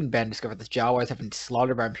 Luke and Ben discover the Jawas have been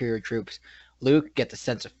slaughtered by Imperial troops. Luke gets a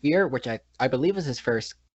sense of fear, which I believe is his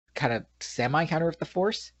first kind of semi-encounter with the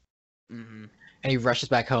Force. Mm-hmm. And he rushes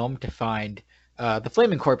back home to find the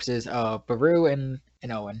flaming corpses of Beru and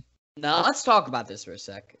Owen. Now, let's talk about this for a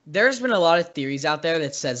sec. There's been a lot of theories out there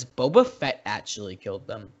that says Boba Fett actually killed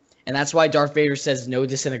them. And that's why Darth Vader says no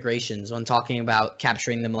disintegrations when talking about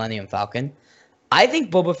capturing the Millennium Falcon. I think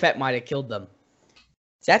Boba Fett might have killed them.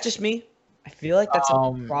 Is that just me? I feel like that's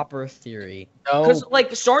a proper theory. No. Because,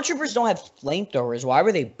 like, Stormtroopers don't have flamethrowers. Why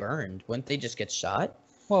were they burned? Wouldn't they just get shot?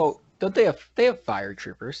 Well, don't they have fire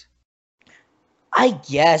troopers? I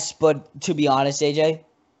guess, but to be honest, AJ,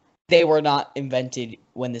 they were not invented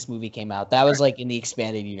when this movie came out. That was, like, in the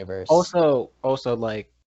expanded universe. Also,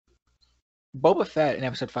 like, Boba Fett in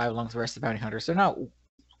Episode 5, along with the rest of the bounty hunters, they're not,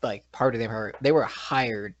 like, part of the Empire. They were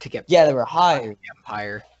hired to get... Yeah, they were hired. The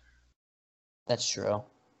Empire. That's true.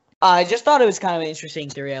 I just thought it was kind of an interesting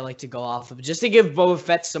theory I like to go off of, just to give Boba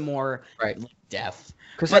Fett some more depth.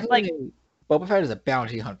 Because, like, Boba Fett is a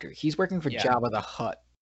bounty hunter. He's working for Jabba the Hutt.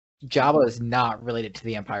 Jabba is not related to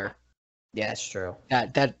the Empire. Yeah, that's true.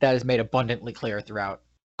 That is made abundantly clear throughout.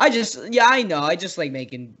 I know. I just like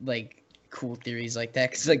making, like, cool theories like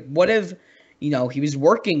that. Because, like, what if, you know, he was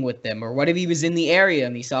working with them? Or what if he was in the area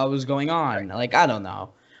and he saw what was going on? Like, I don't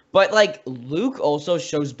know. But, like, Luke also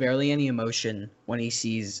shows barely any emotion when he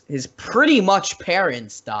sees his pretty much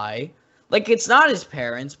parents die. Like, it's not his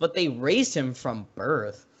parents, but they raised him from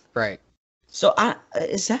birth. Right. So,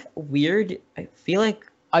 is that weird? I feel like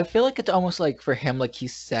it's almost like, for him, like,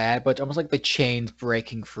 he's sad, but it's almost like the chains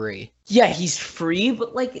breaking free. Yeah, he's free,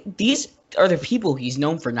 but, like, these are the people he's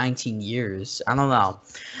known for 19 years. I don't know.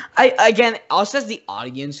 Us as the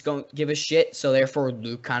audience don't give a shit, so therefore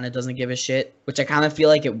Luke kind of doesn't give a shit, which I kind of feel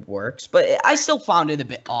like it works, but I still found it a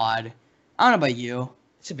bit odd. I don't know about you.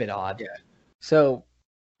 It's a bit odd. Yeah. So,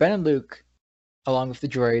 Ben and Luke, along with the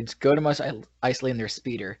droids, go to Mos Eisley in their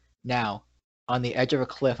speeder. Now, on the edge of a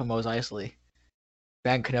cliff on Mos Eisley,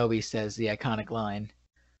 Ben Kenobi says the iconic line,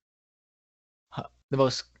 the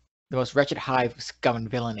most wretched hive of scum and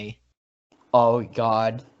villainy. Oh,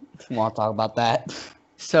 God. I want to talk about that.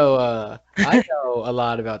 So, I know a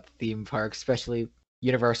lot about the theme parks, especially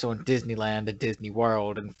Universal and Disneyland and Disney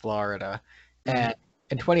World in Florida. And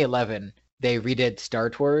in 2011, they redid Star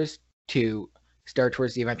Tours to Star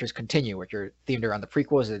Tours The Adventures Continue, which are themed around the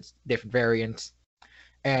prequels. It's different variants.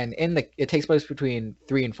 And it takes place between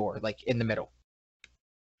 3 and 4, like in the middle.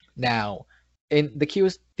 Now, in the queue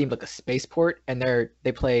is themed like a spaceport, and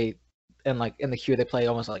they play, and like in the queue they play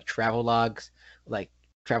almost like travel logs, like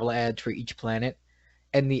travel ads for each planet.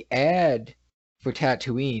 And the ad for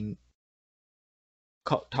Tatooine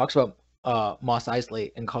talks about Mos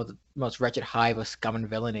Eisley and calls it the most wretched hive of scum and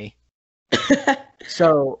villainy.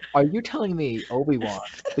 So, are you telling me Obi-Wan,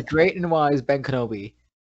 the great and wise Ben Kenobi,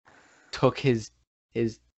 took an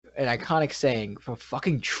iconic saying from a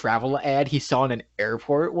fucking travel ad he saw in an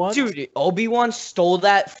airport once? Dude, Obi-Wan stole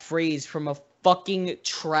that phrase from a fucking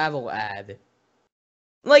travel ad.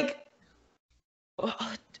 Like,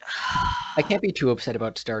 I can't be too upset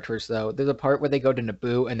about Star Tours though. There's a part where they go to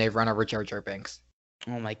Naboo and they run over Jar Jar Binks.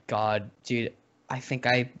 Oh my god, dude. I think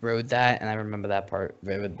I rode that and I remember that part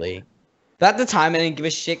vividly. But at the time I didn't give a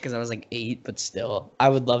shit because I was like 8, but still. I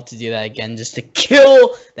would love to do that again just to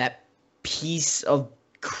kill that piece of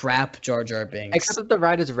crap Jar Jar Binks. Except that the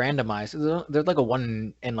ride is randomized. There's like a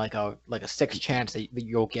 1 in like a 6 chance that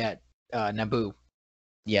you'll get Naboo.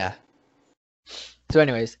 Yeah. So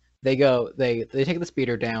anyways, they take the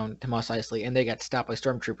speeder down to Mos Eisley and they get stopped by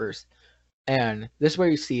stormtroopers. And this is where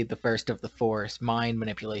you see the first of the Force mind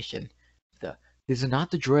manipulation. These are not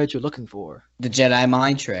the droids you're looking for. The Jedi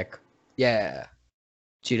mind trick. Yeah.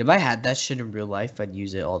 Dude, if I had that shit in real life, I'd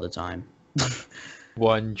use it all the time.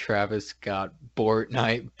 One Travis Scott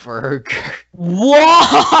Fortnite burger. Why?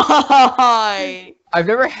 I've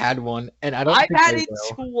never had one, and I don't. I've had it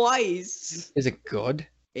twice. Is it good?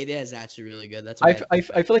 It is actually really good. That's I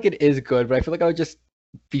feel like it is good, but I feel like I would just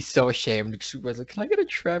be so ashamed. I was like, can I get a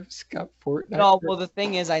Travis Scott Fortnite? No, well, the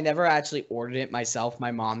thing is, I never actually ordered it myself.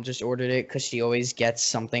 My mom just ordered it because she always gets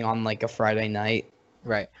something on like a Friday night.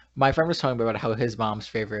 Right. My friend was talking about how his mom's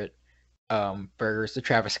favorite burgers, the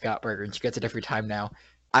Travis Scott burger, and she gets it every time now.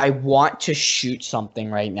 I want to shoot something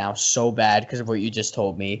right now so bad because of what you just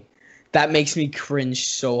told me. That makes me cringe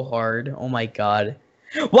so hard. Oh my god.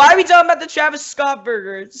 Why are we talking about the Travis Scott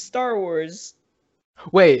burger? It's Star Wars.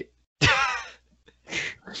 Wait.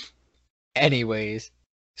 Anyways,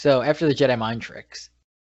 so after the Jedi mind tricks,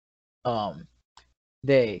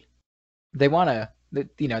 they wanna, they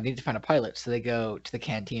need to find a pilot, so they go to the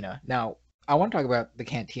cantina. Now, I want to talk about the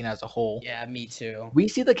cantina as a whole. Yeah, me too. We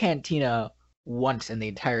see the cantina once in the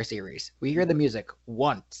entire series. We hear the music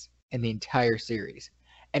once in the entire series,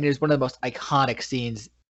 and it is one of the most iconic scenes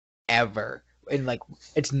ever. And like,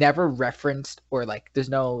 it's never referenced, or like, there's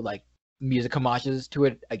no like music homages to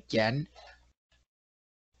it again.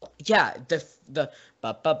 Yeah, the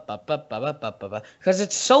because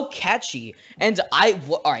it's so catchy, and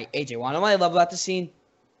all right, AJ, wanna know what I love about the scene?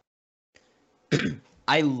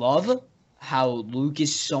 I love how Luke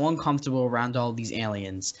is so uncomfortable around all these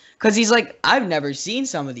aliens, because he's like, I've never seen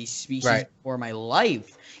some of these species before in my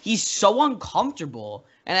life. He's so uncomfortable,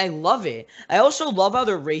 and I love it. I also love how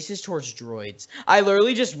they're racist towards droids. I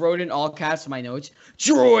literally just wrote in all caps in my notes,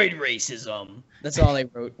 droid racism. That's all I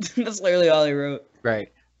wrote. That's literally all I wrote.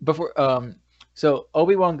 Right. Before so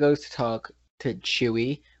Obi-Wan goes to talk to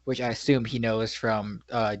Chewie, which I assume he knows from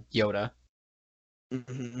Yoda.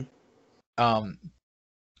 Mm-hmm.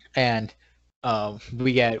 And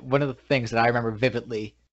we get one of the things that I remember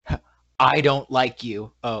vividly. I don't like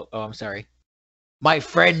you. Oh, I'm sorry. My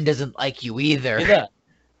friend doesn't like you either. Yeah.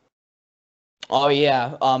 Oh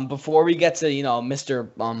yeah. Before we get to Mr.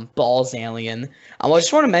 Balls alien, I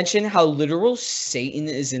just want to mention how literal Satan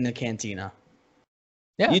is in the cantina.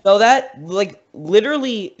 Yeah. You know that? Like,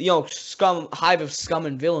 literally, hive of scum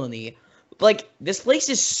and villainy. Like, this place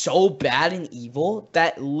is so bad and evil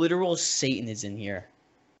that literal Satan is in here.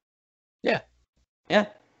 Yeah. Yeah.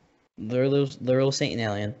 Literal Satan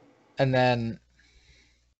alien. And then,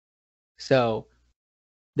 so,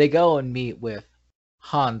 they go and meet with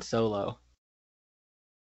Han Solo.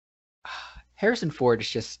 Harrison Ford is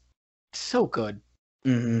just so good.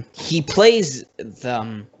 Mm-hmm. He plays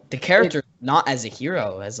the character not as a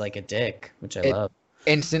hero, as like a dick, which I love.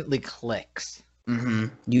 Instantly clicks. Mm-hmm.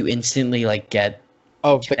 You instantly get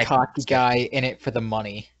the cocky guy in it for the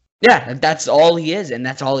money. Yeah, that's all he is, and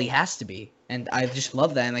that's all he has to be. And I just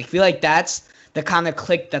love that, and I feel like that's the kind of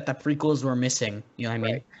click that the prequels were missing. You know what I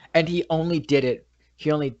mean? Right. And he only did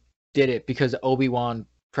it because Obi-Wan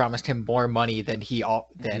promised him more money than he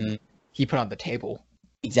put on the table.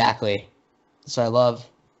 Exactly. That's what I love.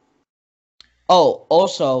 Oh,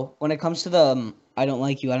 also, when it comes to the I don't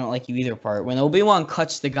like you either part, when Obi-Wan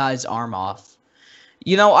cuts the guy's arm off,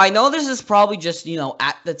 I know this is probably just,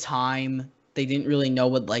 at the time, they didn't really know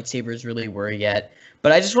what lightsabers really were yet,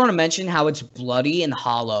 but I just want to mention how it's bloody and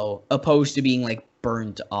hollow, opposed to being, like,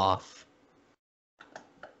 burned off.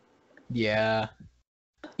 Yeah.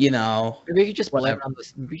 Maybe we could just blame it on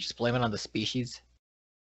the species.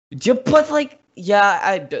 But, like,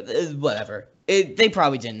 yeah, whatever. They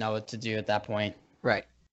probably didn't know what to do at that point. Right.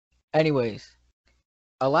 Anyways,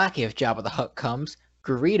 a lackey of Jabba the Hutt comes.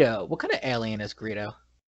 Greedo. What kind of alien is Greedo?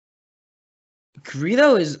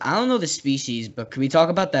 Greedo is, I don't know the species, but can we talk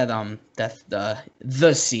about that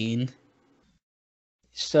the scene?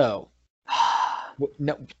 So,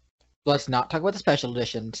 no, let's not talk about the special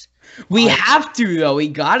editions. We have to though. We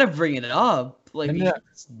gotta bring it up. Like, no.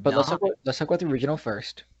 But let's talk about the original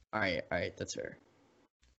first. All right, that's fair.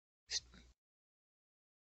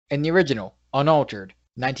 In the original, unaltered,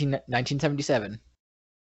 1977,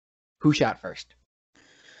 who shot first?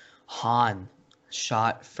 Han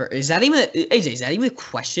shot first. Is that even a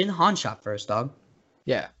question? Han shot first, dog.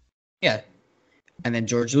 Yeah. Yeah. And then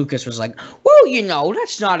George Lucas was like, well,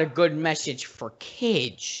 that's not a good message for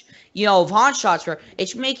kids. If Han shots first,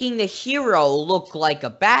 it's making the hero look like a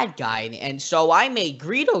bad guy. And so I made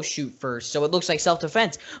Greedo shoot first, so it looks like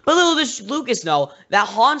self-defense. But little does Lucas know that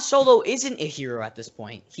Han Solo isn't a hero at this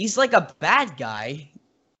point. He's like a bad guy.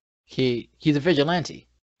 He's a vigilante.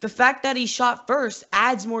 The fact that he shot first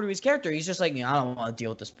adds more to his character. He's just like, I don't want to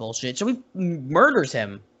deal with this bullshit. So he murders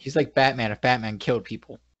him. He's like Batman if Batman killed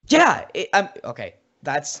people. Yeah. Okay.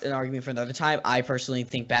 That's an argument for another time. I personally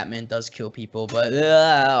think Batman does kill people, but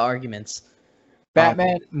arguments.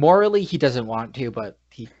 Batman, morally, he doesn't want to, but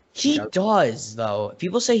he does, though.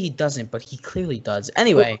 People say he doesn't, but he clearly does.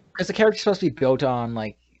 Anyway. Because the character's supposed to be built on,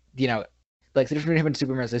 like the difference between him and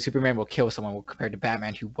Superman is that Superman will kill someone compared to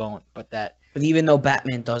Batman who won't, But even though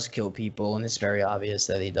Batman does kill people, and it's very obvious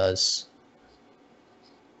that he does.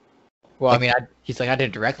 Well, I mean, he's like, I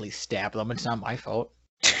didn't directly stab them. It's not my fault.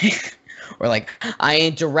 or like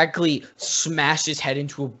Ian directly smashed his head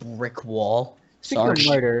into a brick wall. Speaking Sorry. of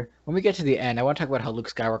murder, when we get to the end, I want to talk about how Luke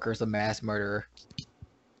Skywalker is a mass murderer.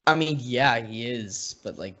 I mean, yeah, he is,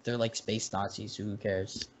 but like they're like space Nazis, so who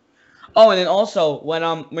cares? Oh, and then also when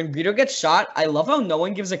Greedo gets shot, I love how no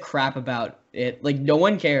one gives a crap about it. Like no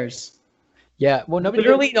one cares. Yeah, well,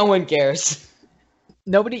 Literally, no one cares.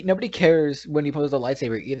 nobody cares when he pulls the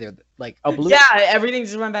lightsaber either. Like a blue, Yeah, everything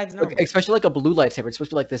just went back to normal. especially like a blue lightsaber. It's supposed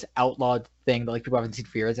to be like this outlawed thing that like people haven't seen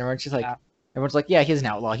for years. Everyone's just like, Yeah. everyone's like, yeah, he's an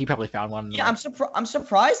outlaw. He probably found one. Yeah, I'm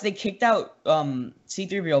surprised they kicked out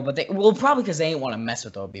C-3PO, but probably because they didn't want to mess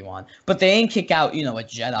with Obi-Wan. But they didn't kick out, a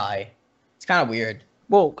Jedi. It's kind of weird.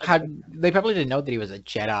 Well, they probably didn't know that he was a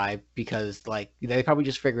Jedi because like they probably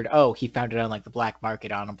just figured, oh, he found it on like the black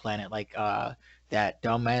market on a planet like that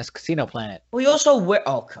dumbass casino planet. Well, he also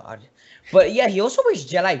oh god, but yeah, he also wears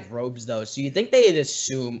Jedi robes though. So you think they'd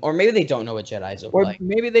assume, or maybe they don't know what Jedi's look Or like,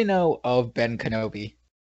 maybe they know of Ben Kenobi.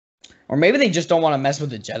 or maybe they just don't want to mess with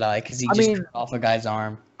the Jedi because he just cut off a guy's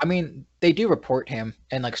arm. I mean, they do report him,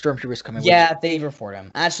 and like stormtroopers come in. Yeah, they report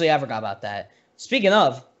him. Actually, I forgot about that. Speaking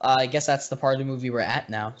of, I guess that's the part of the movie we're at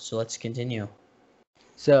now. So let's continue.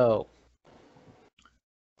 So,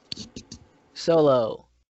 Solo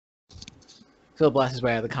blasts his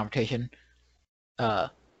way out of the competition. And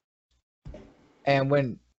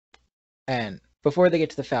before they get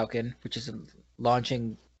to the Falcon, which is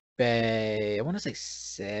launching bay, I want to say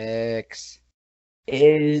 6.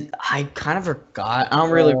 I kind of forgot. I don't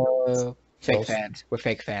really. Fake fans. We're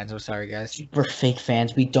fake fans. I'm sorry, guys. We're fake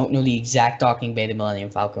fans. We don't know the exact docking bay the Millennium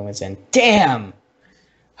Falcon was in. Damn!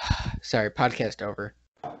 Sorry, podcast over.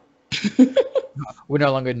 We're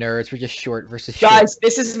no longer nerds. We're just short versus short. Guys,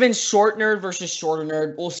 this has been Short Nerd versus Shorter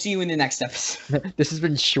Nerd. We'll see you in the next episode. This has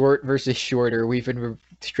been short versus shorter. We've been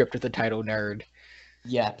stripped of the title nerd.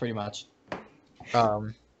 Yeah, pretty much.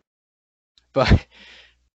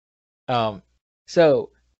 So,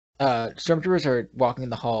 stormtroopers are walking in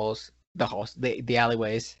the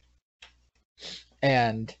alleyways,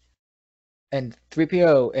 and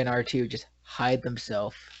 3PO and R2 just hide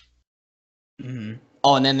themselves. Mm-hmm.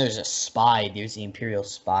 Oh, and then there's a spy. There's the Imperial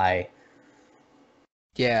spy.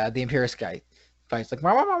 Yeah, the Imperious guy fights like. He's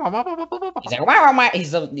like, wow, wow.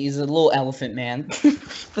 He's a little elephant man.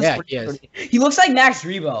 Yeah, he is. He looks like Max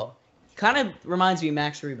Rebo. Kind of reminds me of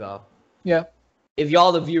Max Rebo. Yeah. If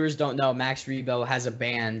y'all, the viewers, don't know, Max Rebo has a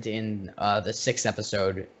band in the 6th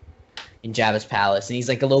episode in Jabba's palace, and he's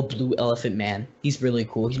like a little blue elephant man. He's really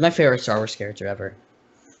cool. He's my favorite Star Wars character ever.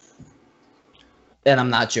 And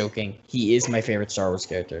I'm not joking. He is my favorite Star Wars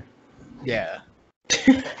character. Yeah.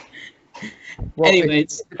 Well, anyways,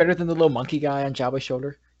 it's better than the little monkey guy on Jabba's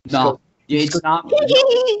shoulder. No, it's not.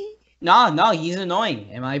 No, he's annoying.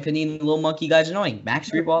 In my opinion, the little monkey guy's annoying.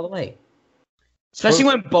 Max Rebo all the way. Especially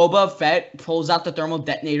when Boba Fett pulls out the thermal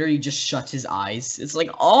detonator, he just shuts his eyes. It's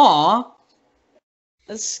like, aw,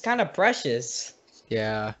 that's kind of precious.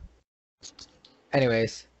 Yeah.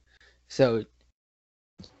 Anyways, so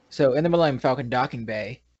in the Millennium Falcon docking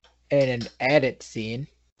bay, in an edit scene,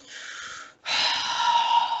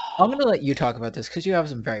 I'm gonna let you talk about this because you have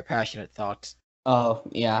some very passionate thoughts. Oh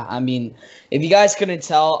yeah, I mean, if you guys couldn't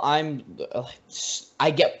tell,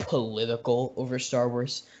 I get political over Star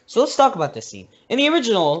Wars. So let's talk about this scene. In the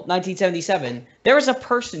original 1977, there was a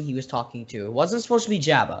person he was talking to. It wasn't supposed to be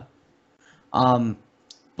Jabba.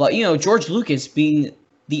 But George Lucas, being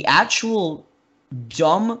the actual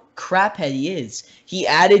dumb craphead he is, he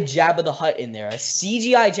added Jabba the Hutt in there, a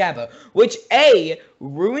CGI Jabba, which A,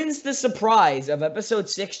 ruins the surprise of Episode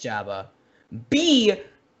 6 Jabba, B,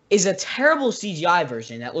 is a terrible CGI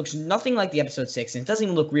version that looks nothing like the Episode 6 and it doesn't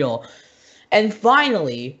even look real, and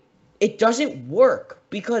finally, it doesn't work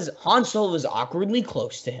because Han Solo is awkwardly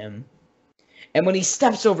close to him, and when he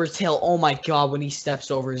steps over his tail, oh my god, when he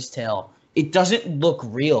steps over his tail, it doesn't look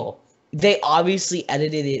real. They obviously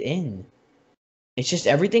edited it in. It's just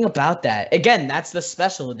everything about that. Again, that's the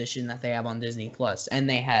special edition that they have on Disney Plus, and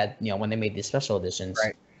they had, when they made the special editions.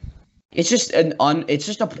 Right. It's just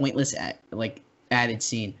a pointless added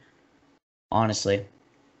scene. Honestly,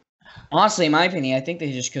 in my opinion, I think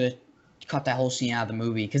they just could have cut that whole scene out of the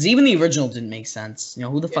movie because even the original didn't make sense.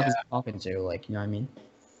 Who the fuck is he talking to? You know what I mean?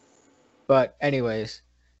 But anyways,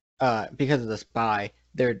 because of the spy,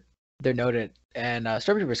 they're noted, and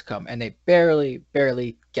stormtroopers come, and they barely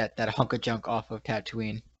get that hunk of junk off of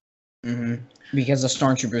Tatooine. Mm-hmm. Because the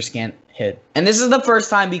stormtroopers can't hit, and this is the first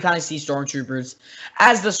time we kind of see stormtroopers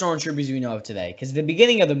as the stormtroopers we know of today. Because at the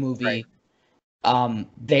beginning of the movie,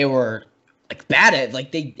 they were bad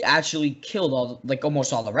at they actually killed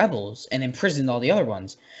almost all the rebels and imprisoned all the other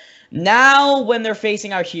ones. Now, when they're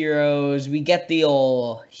facing our heroes, we get the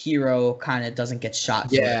old hero kind of doesn't get shot.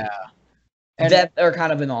 Yeah. And That are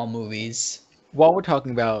kind of in all movies. while we're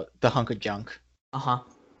talking about the hunk of junk, Uh-huh.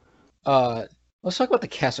 let's talk about the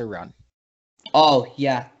Kessel Run. Oh,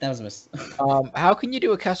 yeah, that was a mistake. How can you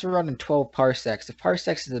do a Kessel Run in 12 parsecs? If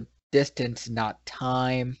parsecs is a distance, not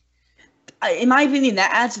time. In my opinion,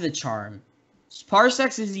 that adds to the charm.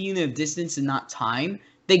 Parsecs is the unit of distance and not time.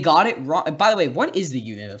 They got it wrong. By the way, what is the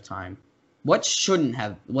unit of time? What shouldn't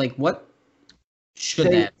have, like, what should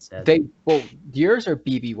they have said? Well, yours are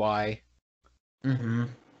BBY. Mm-hmm.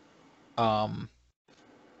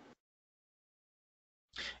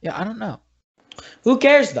 Yeah, I don't know. Who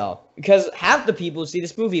cares, though? Because half the people who see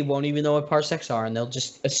this movie won't even know what parsecs are, and they'll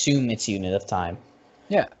just assume it's unit of time.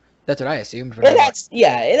 Yeah, that's what I assumed. It adds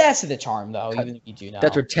to the charm, though, even if you do know.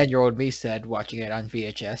 That's what 10-year-old me said watching it on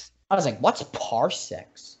VHS. I was like, what's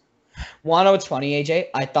parsecs? Wanna know what's funny, AJ?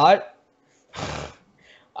 I thought...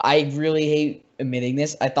 I really hate admitting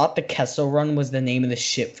this. I thought the Kessel Run was the name of the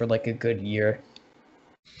ship for, like, a good year.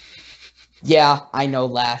 Yeah, I know,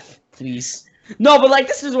 laugh, please. No, but, like,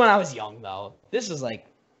 this is when I was young, though. This was, like,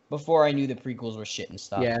 before I knew the prequels were shit and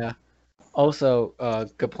stuff. Yeah. Also,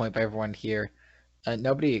 good point by everyone here.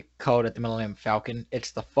 Nobody called it the Millennium Falcon.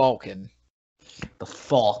 It's the Falcon. The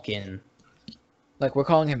Falcon. Like, we're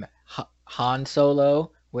calling him Han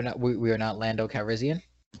Solo. We are not Lando Calrissian.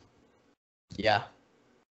 Yeah.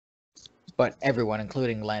 But everyone,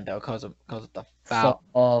 including Lando, calls it the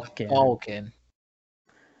Falcon. Falcon.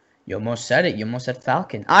 You almost said it. You almost said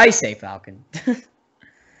Falcon. I say Falcon.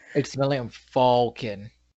 It's the Millennium Falcon.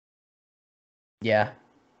 Yeah.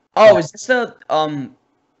 Oh, is this the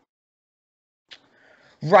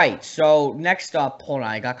Right. So next up, hold on,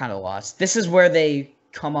 I got kind of lost. This is where they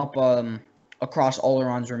come up across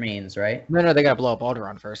Alderaa's remains, right? No, they gotta blow up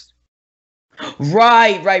Alderaan first.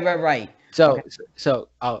 Right. So, Okay.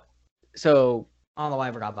 so I don't know why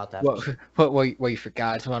I forgot about that. what you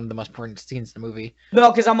forgot? It's one of the most important scenes in the movie.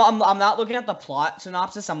 No, because I'm not looking at the plot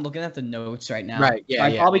synopsis. I'm looking at the notes right now. Right. Yeah.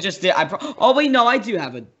 I probably just did. Oh wait, no, I do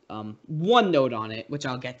have a one note on it, which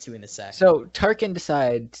I'll get to in a sec. So Tarkin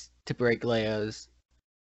decides to break Leia's,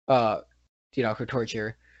 her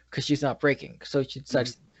torture, because she's not breaking. So she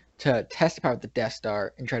decides to test the power of the Death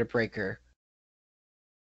Star and try to break her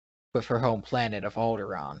with her home planet of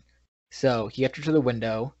Alderaan. So he gets her to the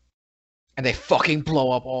window, and they fucking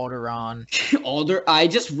blow up Alderaan. I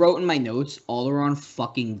just wrote in my notes, Alderaan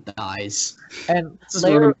fucking dies. And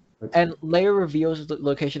Leia reveals the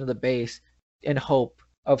location of the base in hope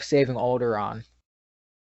of saving Alderaan.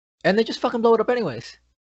 And they just fucking blow it up anyways.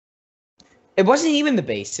 It wasn't even the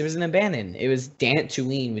base. It was an abandoned. It was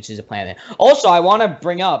Dantooine, which is a planet. Also, I want to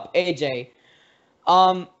bring up, AJ,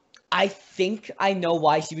 I think I know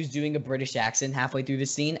why she was doing a British accent halfway through the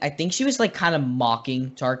scene. I think she was, like, kind of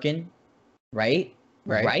mocking Tarkin. Right?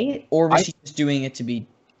 Or was she just doing it to be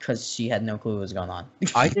because she had no clue what was going on?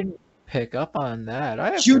 I didn't pick up on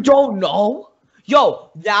that. You don't know?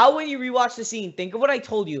 Yo, now when you rewatch the scene, think of what I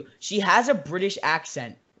told you. She has a British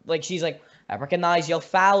accent. Like, she's like, I recognize your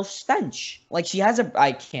foul stench. Like, she has a...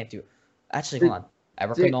 I can't do... Actually, hold on. I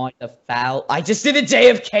recognize the foul... I just did a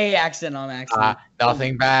JFK accent on accident.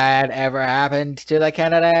 Nothing bad ever happened to the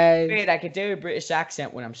Kennedys. Wait, I could do a British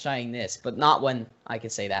accent when I'm saying this, but not when I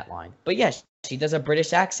could say that line. But yes, she does a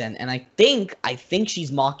British accent, and I think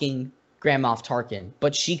she's mocking Grand Moff Tarkin.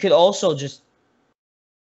 But she could also just...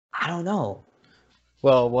 I don't know.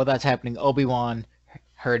 Well, while that's happening, Obi-Wan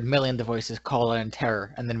heard millions of voices call out in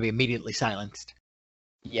terror, and then be immediately silenced.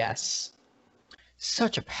 Yes.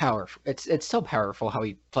 Such a powerful... It's so powerful how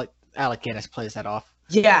Alec Guinness plays that off.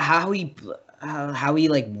 Yeah, how he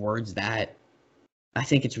like words that. I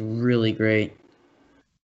think it's really great.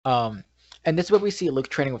 And this is where we see Luke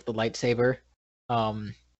training with the lightsaber.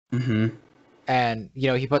 And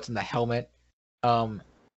he puts in the helmet.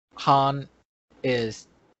 Han is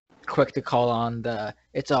quick to call on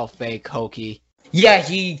it's all fake, hokey. Yeah,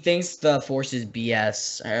 he thinks the Force is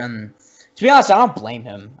BS. To be honest, I don't blame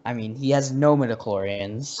him. I mean, he has no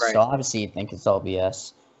midichlorians, right. So obviously he'd think it's all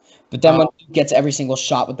BS. But then when he gets every single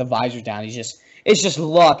shot with the visor down, it's just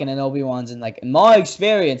luck, and then Obi-Wan's in my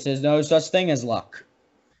experience, there's no such thing as luck.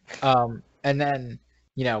 And then,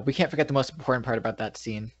 we can't forget the most important part about that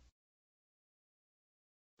scene.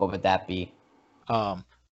 What would that be?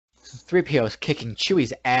 3PO's kicking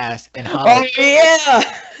Chewie's ass, and Han. Oh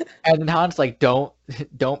yeah! And then Han's like, "Don't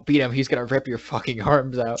beat him. He's gonna rip your fucking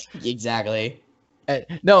arms out." Exactly.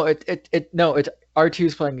 No, it's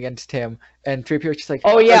R2's playing against him, and 3PO's just like,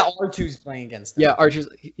 "Oh yeah, R2's playing against him." Yeah,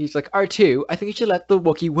 he's like, R2, I think you should let the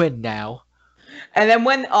Wookiee win now. And then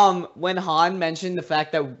when Han mentioned the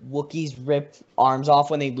fact that Wookiees rip arms off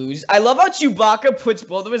when they lose, I love how Chewbacca puts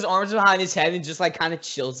both of his arms behind his head and just like kind of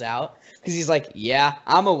chills out because he's like, "Yeah,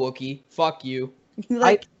 I'm a Wookiee. Fuck you."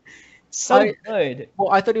 Like so good.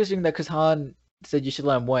 Well, I thought he was doing that because Han said you should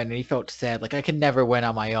let him win, and he felt sad. Like I could never win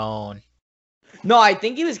on my own. No, I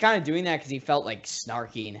think he was kind of doing that because he felt like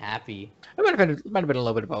snarky and happy. It might have been a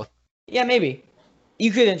little bit of both. Yeah, maybe.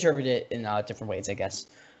 You could interpret it in different ways, I guess.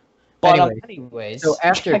 But anyways, so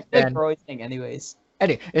after I feel then, like we're always saying anyways.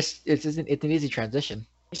 Anyway, it's an easy transition.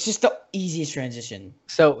 It's just the easiest transition.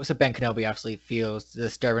 So Ben Kenobi obviously feels the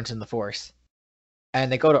disturbance in the Force,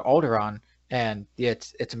 and they go to Alderaan, and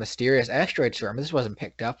it's a mysterious asteroid swarm. This wasn't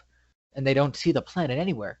picked up, and they don't see the planet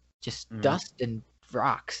anywhere, just dust and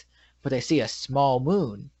rocks. But they see a small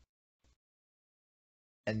moon,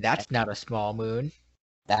 and that's not a small moon.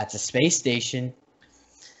 That's a space station.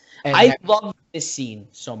 And I love this scene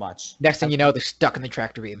so much. Next thing you know, they're stuck in the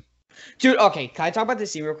tractor beam. Dude, okay, can I talk about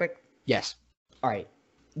this scene real quick? Yes. All right.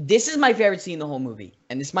 This is my favorite scene in the whole movie,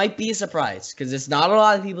 and this might be a surprise because it's not a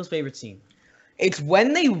lot of people's favorite scene. It's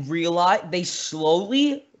when they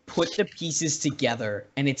slowly put the pieces together,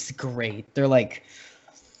 and it's great. They're like,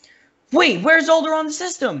 wait, where's Alderaan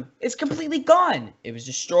system? It's completely gone. It was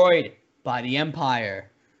destroyed by the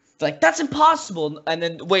Empire. It's like, that's impossible. And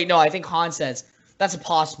then, wait, no, I think Han says, that's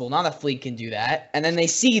impossible. Not a fleet can do that. And then they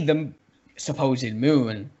see the supposed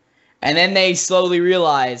moon. And then they slowly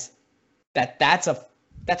realize that that's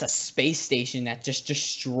a space station that just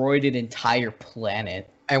destroyed an entire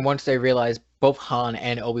planet. And once they realize, both Han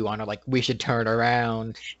and Obi-Wan are like, we should turn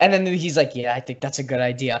around. And then he's like, yeah, I think that's a good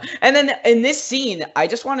idea. And then in this scene, I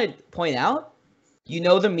just want to point out, you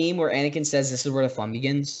know the meme where Anakin says this is where the fun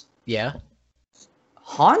begins? Yeah.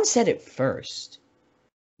 Han said it first.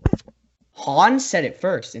 Han said it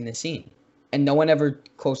first in this scene. And no one ever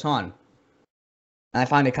quotes Han. And I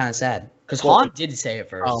find it kind of sad. Because Han did say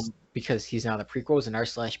it first. Because he's now the prequels, and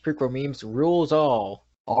r/prequel memes rules all.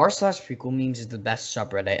 r/prequel memes is the best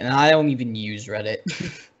subreddit, and I don't even use Reddit.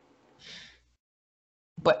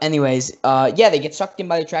 But anyways, yeah, they get sucked in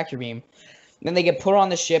by the tractor beam. Then they get put on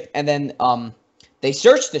the ship, and then they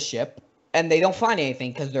search the ship, and they don't find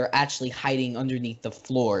anything because they're actually hiding underneath the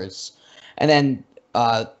floors. And then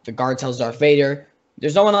the guard tells Darth Vader,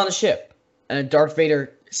 there's no one on the ship. And then Darth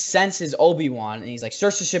Vader senses Obi-Wan, and he's like,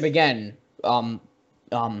 search the ship again.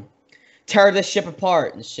 Tear this ship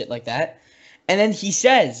apart and shit like that. And then he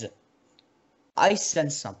says, I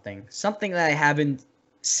sense something that I haven't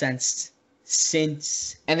sensed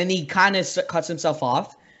since. And then he kind of cuts himself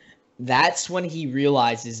off. That's when he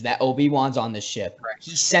realizes that Obi-Wan's on the ship. Right.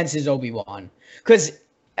 He senses Obi-Wan. Because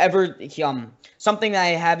something that I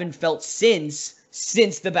haven't felt since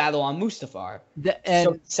the battle on Mustafar.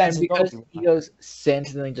 And because he goes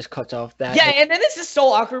since, and then he just cuts off that. Yeah, and then it's just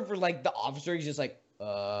so awkward for like the officer. He's just like,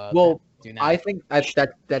 well, I think that's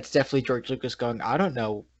definitely George Lucas going, I don't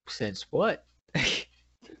know since what.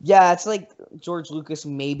 Yeah, it's like George Lucas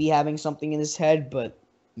maybe having something in his head, but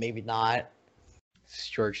maybe not. It's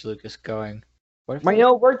George Lucas going, what if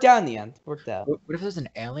it worked out in the end? Worked out. What if there's an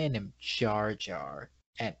alien named Jar Jar,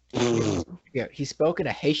 and he spoke in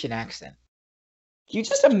a Haitian accent? Can you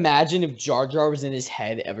just imagine if Jar Jar was in his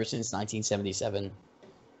head ever since 1977?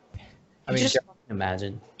 I mean, just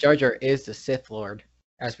imagine. Jar Jar is the Sith Lord,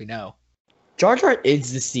 as we know. Jar Jar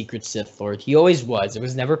is the secret Sith Lord. He always was. It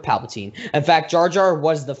was never Palpatine. In fact, Jar Jar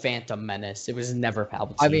was the Phantom Menace. It was never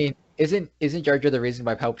Palpatine. I mean, isn't Jar Jar the reason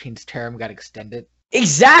why Palpatine's term got extended?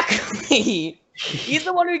 Exactly! He's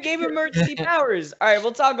the one who gave emergency powers. All right,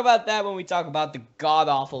 we'll talk about that when we talk about the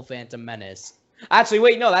god-awful Phantom Menace. Actually,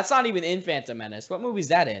 wait, no, that's not even in Phantom Menace. What movie is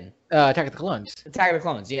that in? Attack of the Clones. Attack of the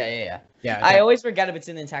Clones, yeah. Yeah. I always forget if it's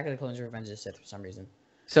in Attack of the Clones or Revenge of the Sith for some reason.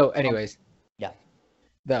 So, anyways. Yeah.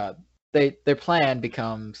 Their plan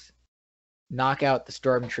becomes knock out the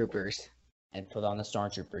stormtroopers. And put on the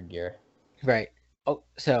stormtrooper gear. Right. Oh,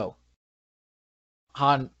 so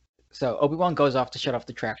Obi-Wan goes off to shut off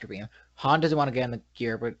the tractor beam. Han doesn't want to get in the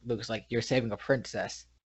gear, but Luke's like, you're saving a princess.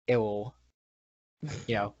 It will,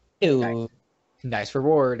 Ew. Nice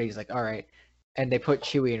reward. And he's like, all right. And they put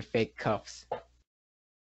Chewie in fake cuffs.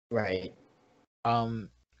 Right. How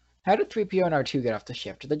did 3PO and R2 get off the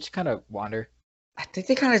ship? Did they just kind of wander? I think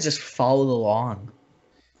they kind of just followed along.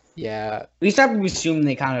 Yeah. At least I would assume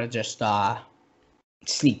they kind of just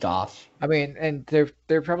sneaked off. I mean, and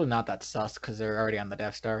they're probably not that sus because they're already on the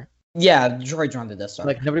Death Star. Yeah, the droids are on the Death Star.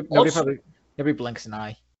 Like nobody blinks an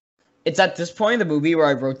eye. It's at this point in the movie where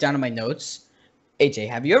I wrote down in my notes, AJ,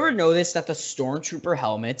 have you ever noticed that the stormtrooper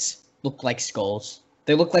helmets look like skulls?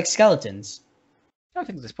 They look like skeletons. I don't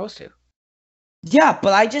think they're supposed to. Yeah,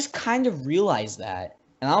 but I just kind of realized that,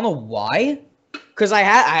 and I don't know why. Because I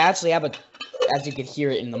actually have a, as you can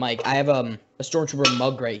hear it in the mic, I have a stormtrooper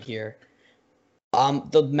mug right here.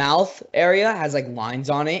 The mouth area has like lines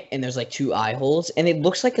on it, and there's like 2 eye holes, and it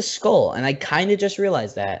looks like a skull. And I kind of just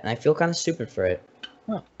realized that, and I feel kind of stupid for it.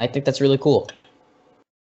 Huh. I think that's really cool.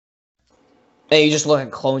 And you just look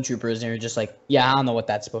at clone troopers, and you're just like, yeah, I don't know what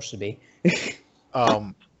that's supposed to be.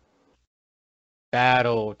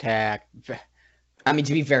 Battle tech. I mean,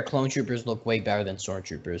 to be fair, clone troopers look way better than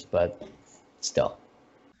stormtroopers, but still.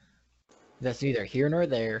 That's neither here nor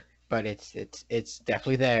there, but it's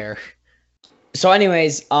definitely there. So,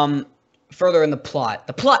 anyways, further in the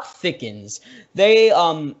plot thickens. They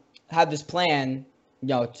have this plan,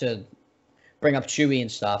 to bring up Chewie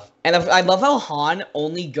and stuff. And I love how Han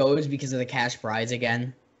only goes because of the cash prize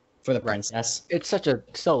again for the princess. It's such a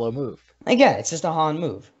solo move. Again, it's just a Han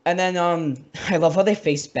move. And then I love how they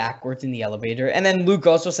face backwards in the elevator. And then Luke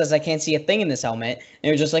also says, "I can't see a thing in this helmet." And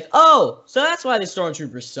you're just like, "Oh, so that's why the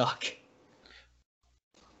stormtroopers suck."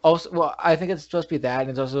 Also, well, I think it's supposed to be that,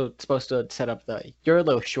 and it's also supposed to set up you're a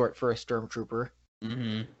little short for a stormtrooper.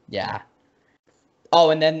 Mm-hmm. Yeah.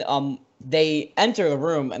 Oh, and then they enter the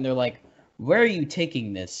room and they're like, "Where are you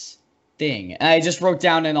taking this thing?" And I just wrote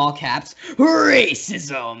down in all caps,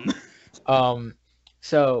 "Racism."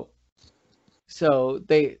 So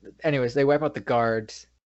they wipe out the guards,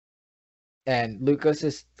 and Luke goes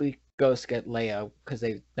to get Leia because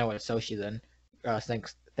they know what cell she's in.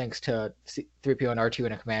 Thanks to 3PO and R2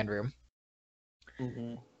 in a command room.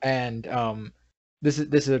 Mm-hmm. And this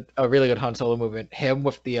is a really good Han Solo movement. Him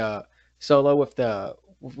with the Solo with the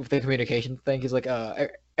communication thing. He's like,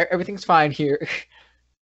 everything's fine here.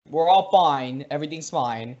 We're all fine. Everything's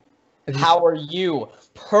fine. How are you?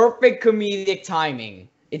 Perfect comedic timing.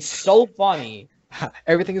 It's so funny.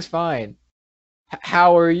 Everything is fine.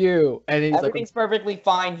 How are you? And he's everything's perfectly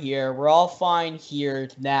fine here. We're all fine here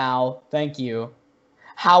now. Thank you.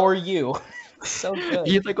 How are you? So good.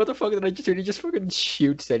 He's like, what the fuck did I just do? He just fucking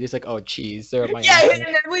shoots it. He's like, oh, jeez. They're my and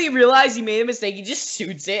then when he realized he made a mistake, he just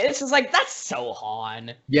shoots it. It's just like, that's so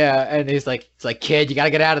Han. Yeah, and he's like, kid, you gotta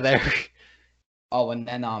get out of there. Oh, and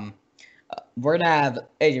then we're about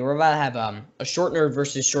to have a short nerd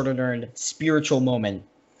versus shorter nerd spiritual moment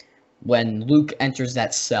when Luke enters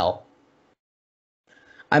that cell.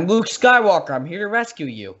 "I'm Luke Skywalker. I'm here to rescue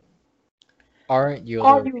you." Aren't you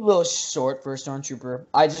a little short for a stormtrooper?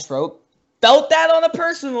 I just wrote, felt that on a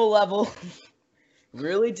personal level.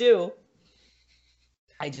 Really do.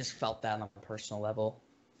 I just felt that on a personal level.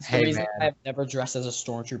 It's the reason I've never dressed as a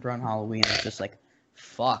stormtrooper on Halloween. It's just like,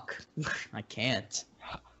 fuck. I can't.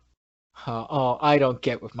 Oh, I don't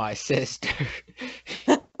get with my sister.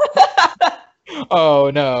 Oh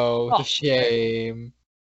no, the shame.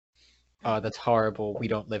 Oh, that's horrible. We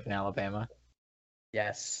don't live in Alabama.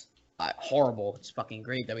 Yes. Horrible. It's fucking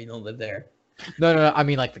great that we don't live there. No. I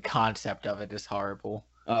mean, like, the concept of it is horrible.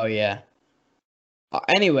 Oh, yeah.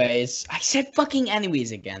 Anyways, I said fucking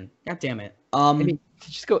anyways again. God damn it.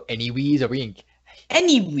 Just go anyways. Are we in...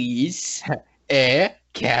 Anyways.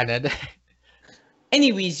 Canada.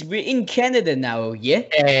 Anyways, we're in Canada now, yeah?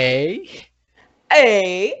 Hey.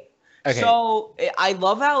 Okay. So, I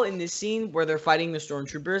love how in this scene where they're fighting the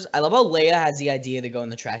stormtroopers, I love how Leia has the idea to go in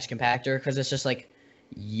the trash compactor, because it's just like,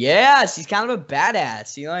 yeah, she's kind of a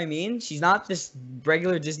badass, you know what I mean? She's not this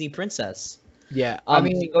regular Disney princess. Yeah,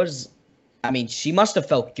 she must have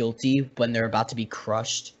felt guilty when they're about to be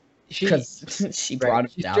crushed. Because she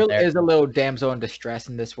brought him down there. She still is a little damsel in distress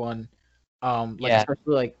in this one. Especially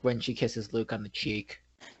like when she kisses Luke on the cheek.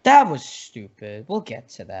 That was stupid. We'll get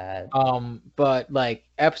to that. But like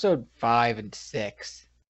episode 5 and 6,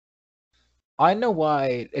 I know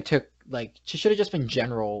why it took, like, she should have just been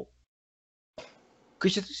General.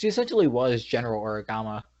 Because she essentially was General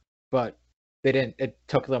Origama, but they didn't. It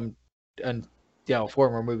took them, 4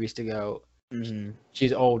 more movies to go. Mm-hmm.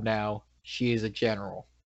 She's old now. She is a general.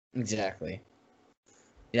 Exactly.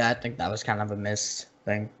 Yeah, I think that was kind of a missed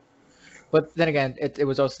thing. But then again, it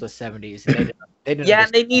was also the 70s. And they didn't. Yeah,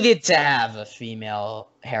 they needed to have a female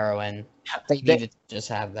heroine. They needed to just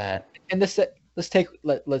have that. And let's take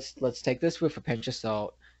this with a pinch of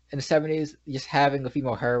salt. In the 70s, just having a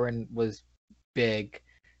female heroine was big,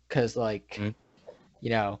 because they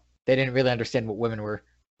didn't really understand what women were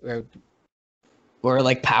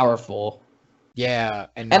like powerful. Yeah,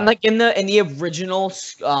 and like in the original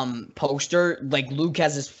poster, like Luke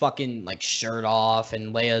has his fucking like shirt off,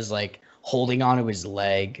 and Leia's like holding onto his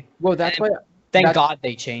leg. Well, that's why. Thank God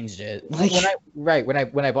they changed it. Like, when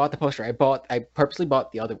I bought the poster, I purposely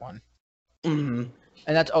bought the other one. Mm-hmm.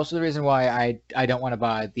 And that's also the reason why I don't want to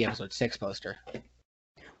buy the episode 6 poster.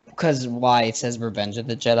 Because why? It says Revenge of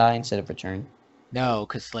the Jedi instead of Return. No,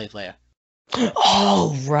 because Slave Leia.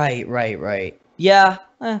 Oh, right. Yeah,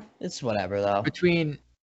 it's whatever though. Between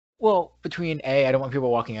A, I don't want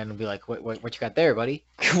people walking in and be like, what you got there, buddy?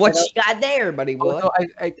 What you got there, buddy boy? Also,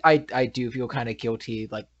 I do feel kind of guilty,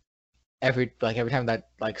 like every time that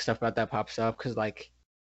like stuff about that pops up, because like,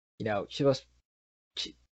 you know,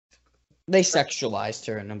 They sexualized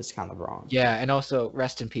her, and it was kind of wrong. yeah, and also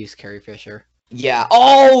rest in peace, Carrie Fisher. Yeah.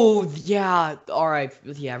 Oh, yeah. All right.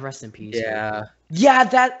 Yeah. Rest in peace. Yeah. Yeah.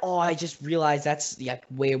 That. Oh, I just realized that's like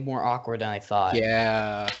way more awkward than I thought.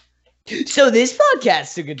 Yeah. So this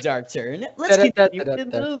podcast took a dark turn. Let's continue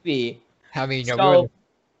with the movie. I mean, you know, So,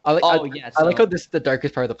 I like how so- this is the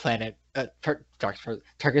darkest part of the planet.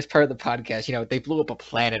 Darkest part of the podcast. You know, they blew up a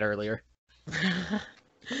planet earlier.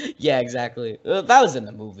 Yeah, exactly. That was in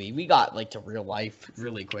the movie. We got like to real life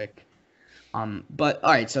really quick. But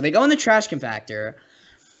all right, so they go in the trash compactor.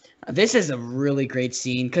 This is a really great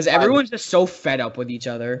scene because everyone's just so fed up with each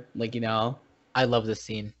other, like, you know. I love this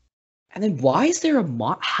scene. And then why is there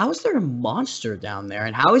how is there a monster down there,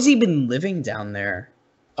 and how has he been living down there?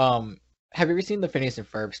 Have you ever seen the Phineas and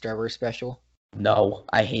Ferb Star Wars special? No,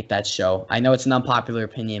 I hate that show. I know it's an unpopular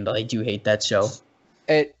opinion, but I do hate that show.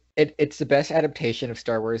 It's the best adaptation of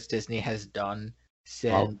Star Wars Disney has done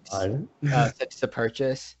since the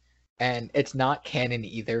purchase, and it's not canon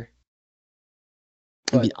either.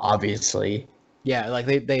 I mean, obviously. Yeah, like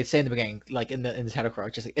they say in the beginning, like in the title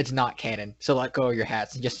card, just like, it's not canon, so let go of your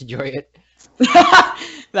hats and just enjoy it.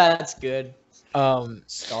 That's good.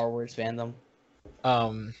 Star Wars fandom.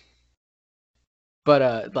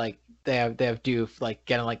 But like they have Doof like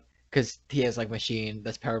getting like, because he has like machine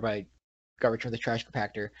that's powered by garbage from the trash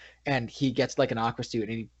compactor, and he gets like an aqua suit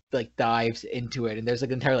and he like dives into it, and there's like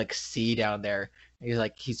an entire like sea down there.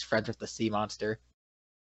 And he's friends with the sea monster.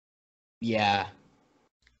 Yeah.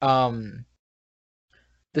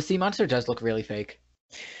 The sea monster does look really fake.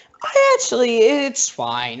 It's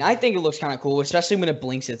fine. I think it looks kind of cool, especially when it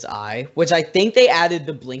blinks its eye, which I think they added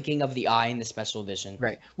the blinking of the eye in the special edition.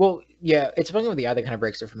 Right. Well, yeah, it's blinking with the eye that kind of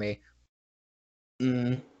breaks it for me.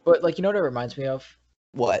 But like, you know what it reminds me of?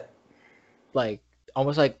 What? Like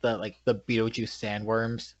almost like the Beetlejuice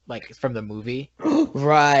sandworms, like from the movie.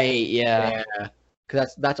 Right. Yeah. Yeah.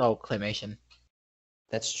 Because that's all claymation.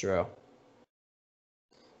 That's true.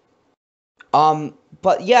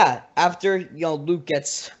 But yeah, after Luke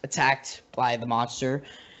gets attacked by the monster,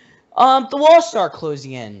 the walls start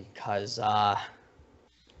closing in because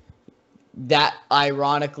that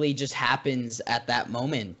ironically just happens at that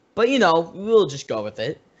moment. But we'll just go with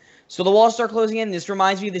it. So the walls start closing in. This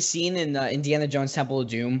reminds me of the scene in Indiana Jones Temple of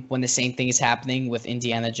Doom when the same thing is happening with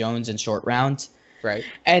Indiana Jones and Short Round. Right.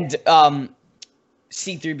 And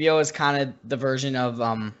C-3PO is kind of the version of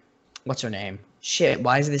what's her name? Shit,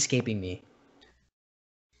 why is it escaping me?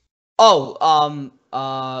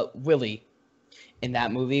 Oh, Willie in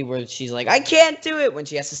that movie where she's like, I can't do it when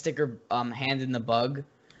she has to stick her hand in the bug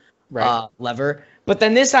lever. But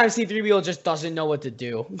then this time C-3PO just doesn't know what to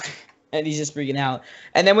do. And he's just freaking out.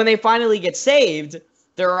 And then when they finally get saved,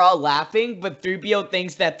 they're all laughing, but 3PO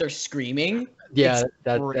thinks that they're screaming. Yeah,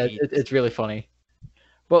 it's really funny.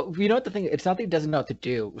 But you know what the thing? It's not that he doesn't know what to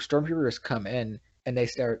do. Stormtroopers come in and they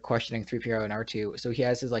start questioning 3PO and R2. So he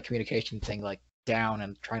has his like communication thing like down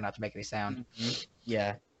and trying not to make any sound. Mm-hmm.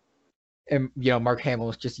 Yeah. And Mark Hamill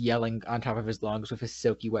is just yelling on top of his lungs with his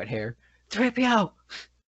silky wet hair. 3PO!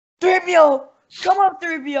 3PO! Come on,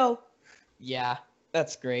 3PO! Yeah,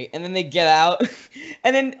 that's great. And then they get out.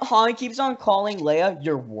 And then Han keeps on calling Leia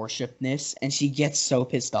your worshipness, and she gets so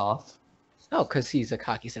pissed off. Oh, because he's a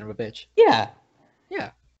cocky son of a bitch. Yeah.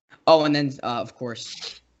 Yeah. Oh, and then, of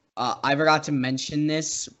course, I forgot to mention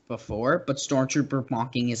this before, but Stormtrooper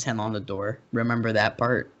bonking his head on the door. Remember that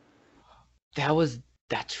part?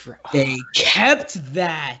 That's right. They kept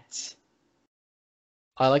that.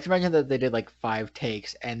 I like to imagine that they did like 5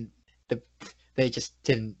 takes, and they just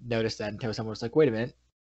didn't notice that until someone was like, "Wait a minute."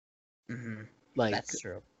 Mm-hmm. Like that's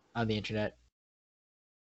true. On the internet.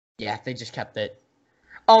 Yeah, they just kept it.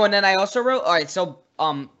 Oh, and then I also wrote. All right, so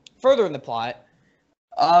further in the plot.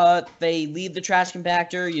 They leave the trash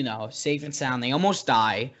compactor, safe and sound. They almost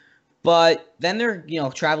die, but then they're,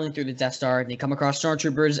 traveling through the Death Star, and they come across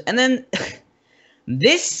stormtroopers, and then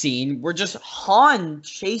this scene where just Han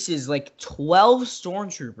chases like 12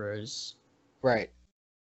 stormtroopers. Right.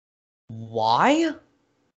 Why?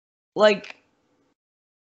 Like,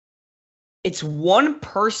 it's one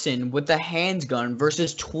person with a handgun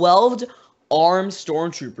versus 12 armed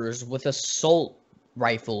stormtroopers with assault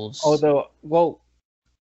rifles. Although, well,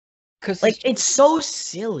 because it's so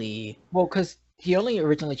silly. Well, because he only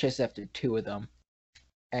originally chased after 2 of them.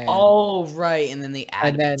 And Oh right, and then they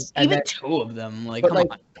added and even then, two of them. Like, but come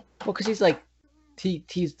like, on. well, because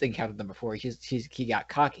he's encountered them before. He got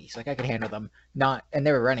cocky. He's like, I could handle them. Not, and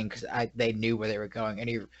they were running because they knew where they were going. And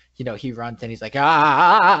he runs and he's like,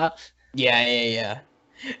 ah. Yeah.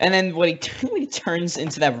 And then when when he turns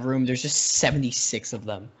into that room, there's just 76 of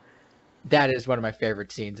them. That is one of my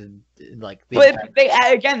favorite scenes in like the. But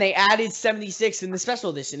they added 76 in the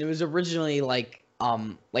special edition. It was originally like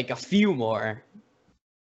a few more,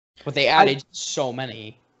 but they added so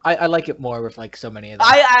many. I like it more with like so many of them.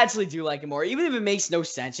 I actually do like it more, even if it makes no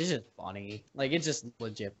sense. It's just funny. Like, it's just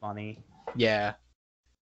legit funny. Yeah.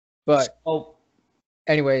 But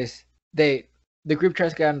anyways, the group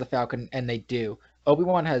tries to get on the Falcon, and they do.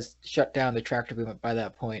 Obi-Wan has shut down the tractor beam by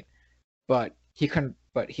that point, but he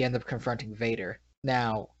ends up confronting Vader.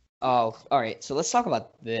 Now, all right. So let's talk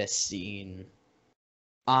about this scene.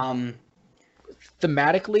 Thematically,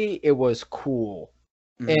 it was cool.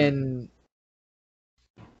 In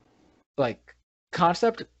like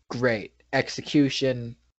concept, great.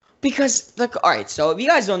 Execution. Because all right, so if you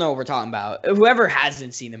guys don't know what we're talking about, whoever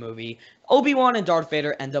hasn't seen the movie, Obi-Wan and Darth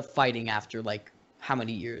Vader end up fighting after like how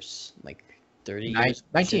many years? Like 30 years?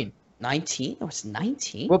 19. 19? Oh, it's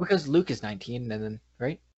 19? Well, because Luke is 19, and then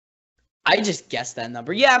right? I just guessed that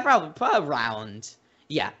number. Yeah, probably around.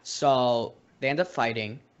 Yeah. So they end up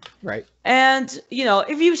fighting. Right. And,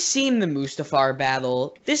 if you've seen the Mustafar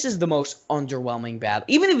battle, this is the most underwhelming battle.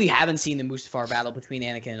 Even if you haven't seen the Mustafar battle between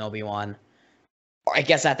Anakin and Obi-Wan, or I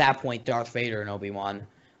guess at that point, Darth Vader and Obi-Wan,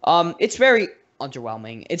 it's very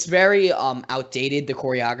underwhelming. It's very outdated, the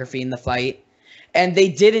choreography in the fight. And they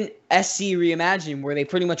did an SC Reimagine where they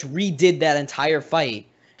pretty much redid that entire fight.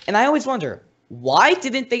 And I always wonder, why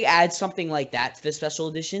didn't they add something like that to the special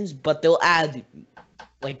editions, but they'll add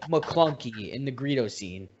like McClunky in the Greedo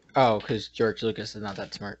scene? Oh, because George Lucas is not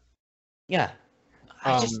that smart. Yeah.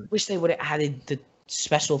 I just wish they would have added the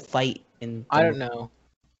special fight in. I don't know.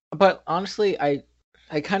 But honestly, I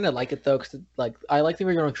kind of like it though, because like I like the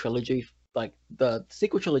original trilogy. Like the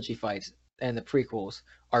sequel trilogy fights and the prequels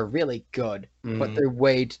are really good, but they're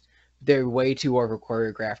way too over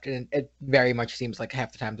choreographed, and it very much seems like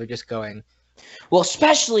half the time they're just going. Well,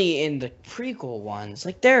 especially in the prequel ones,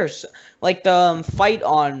 like there's like the fight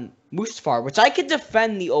on Mustafar, which I could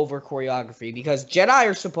defend the over choreography because Jedi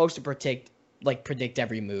are supposed to predict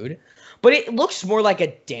every mood, but it looks more like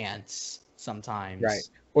a dance sometimes. Right.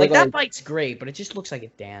 Like that fight's great, but it just looks like a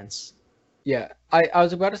dance. Yeah, I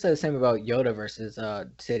was about to say the same about Yoda versus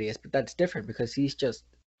Sidious, but that's different because he's just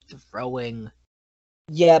throwing.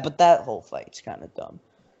 Yeah, but that whole fight's kind of dumb.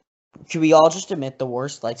 Should we all just admit the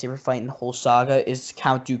worst lightsaber fight in the whole saga is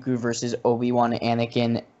Count Dooku versus Obi-Wan and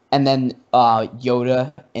Anakin, and then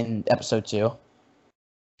Yoda in Episode 2?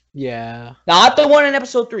 Yeah. Not the one in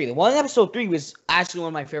Episode 3. The one in Episode 3 was actually one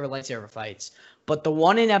of my favorite lightsaber fights, but the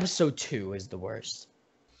one in Episode 2 is the worst.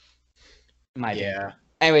 Yeah.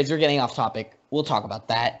 Anyways, we're getting off topic. We'll talk about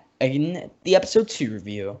that in the Episode 2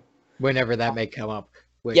 review. Whenever that may come up.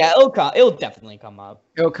 Yeah, it'll definitely come up.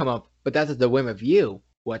 It'll come up, but that's at the whim of you.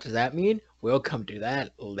 What does that mean? We'll come to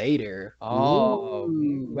that later.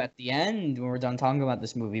 Oh, at the end when we're done talking about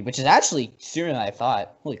this movie, which is actually sooner than I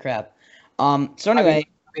thought. Holy crap. So anyway,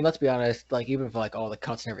 I mean, let's be honest. Like, even for like all the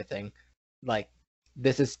cuts and everything, like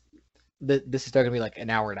this is still gonna be like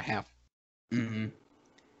an hour and a half.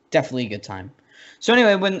 Definitely a good time. So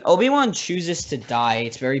anyway, when Obi-Wan chooses to die,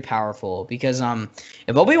 it's very powerful because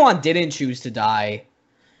if Obi-Wan didn't choose to die,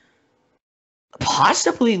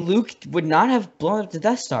 possibly Luke would not have blown up the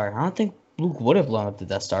Death Star. I don't think Luke would have blown up the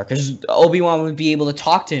Death Star because Obi-Wan would be able to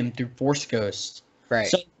talk to him through Force Ghost. Right.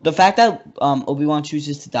 So the fact that Obi-Wan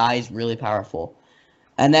chooses to die is really powerful.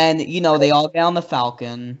 And then they all get on the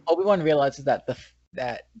Falcon. Obi-Wan realizes that the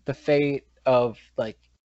fate of like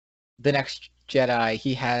the next Jedi,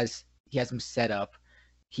 he has him set up.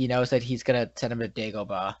 He knows that he's gonna send him to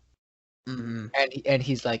Dagobah, and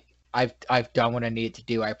he's like, I've done what I needed to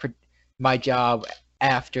do. My job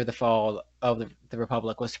after the fall of the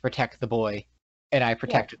Republic was to protect the boy, and I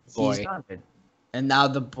protected the boy. And now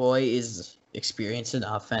the boy is experienced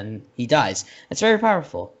enough, and he dies. It's very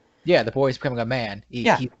powerful. Yeah, the boy's becoming a man.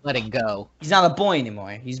 He's letting go. He's not a boy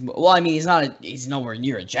anymore. He's nowhere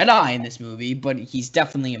near a Jedi in this movie, but he's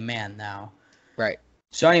definitely a man now. Right.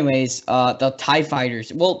 So anyways, the TIE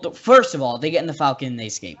fighters, well, first of all, they get in the Falcon and they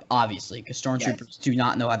escape, obviously, because Stormtroopers do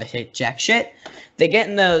not know how to hit jack shit. They get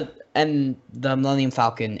in the Millennium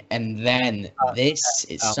Falcon, and then this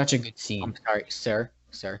is such a good scene. I'm sorry, sir.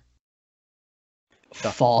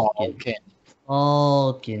 Falcon,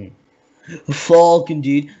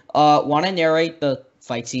 dude. Want to narrate the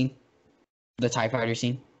fight scene? The TIE fighter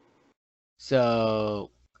scene? So,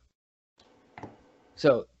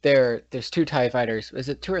 So there's two TIE fighters. Is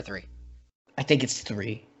it two or three? I think it's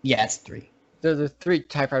 3. Yeah, it's 3. There's the three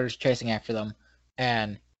TIE fighters chasing after them,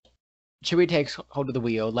 and Chewie takes hold of the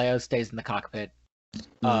wheel. Leia stays in the cockpit.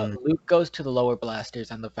 Luke goes to the lower blasters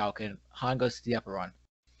on the Falcon. Han goes to the upper one.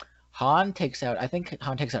 I think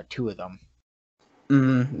Han takes out 2 of them.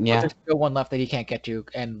 Yeah. But there's still one left that he can't get to,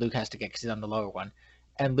 and Luke has to get because he's on the lower one.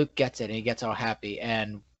 And Luke gets it, and he gets all happy.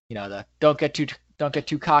 And the don't get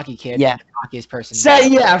too cocky, kid. Yeah. The cockiest person.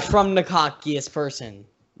 From the cockiest person.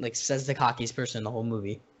 Like, says the cockiest person in the whole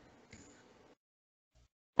movie.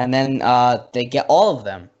 And then they get all of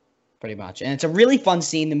them, pretty much. And it's a really fun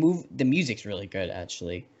scene. The music's really good,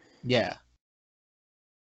 actually. Yeah.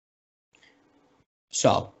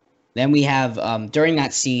 So, then we have, during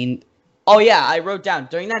that scene... Oh, yeah, I wrote down.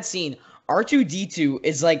 During that scene, R2-D2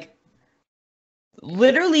 is, like,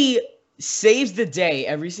 literally saves the day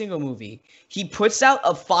every single movie. He puts out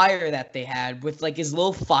a fire that they had with, like, his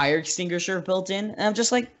little fire extinguisher built in. And I'm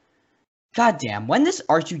just like, God damn, when does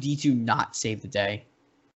R2-D2 not save the day?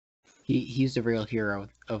 He's the real hero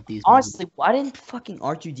of these Honestly, movies. why didn't fucking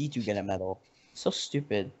R2-D2 get a medal? So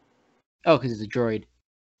stupid. Oh, because he's a droid.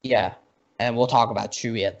 Yeah. And we'll talk about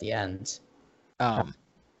Chewie at the end.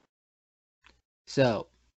 So,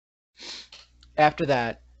 after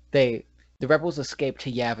that, the rebels escape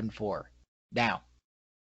to Yavin 4. Now,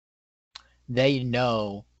 they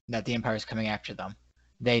know that the Empire is coming after them.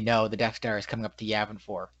 They know the Death Star is coming up to Yavin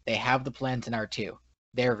 4. They have the plans in R2.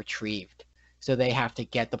 They're retrieved. So they have to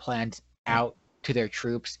get the plans out to their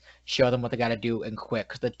troops, show them what they got to do, and quick,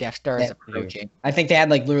 because the Death Star is approaching. I think they had,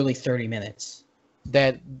 like, literally 30 minutes.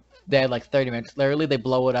 They had, like, 30 minutes. Literally, they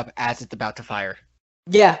blow it up as it's about to fire.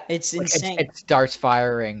 Yeah, it's insane. It starts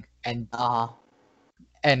firing, and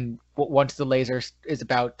once the laser is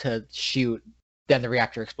about to shoot, then the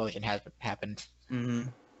reactor explosion has happened. Mm-hmm.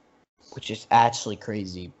 Which is actually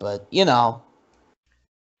crazy, but, you know.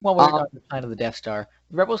 Well, we're on the plan of the Death Star.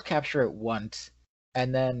 The Rebels capture it once,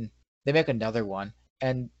 and then they make another one,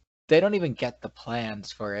 and they don't even get the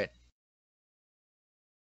plans for it.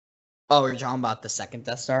 Oh, you're talking about the second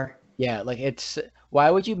Death Star? Yeah, like, why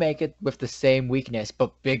would you make it with the same weakness,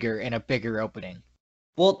 but bigger in a bigger opening?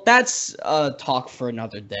 Well, that's talk for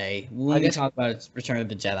another day. We'll talk about Return of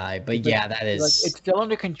the Jedi, but yeah, that is... Like, it's still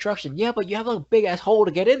under construction. Yeah, but you have a big-ass hole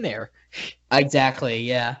to get in there. Exactly,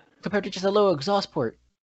 yeah. Compared to just a little exhaust port.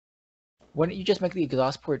 Wouldn't you just make the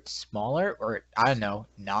exhaust port smaller? Or, I don't know,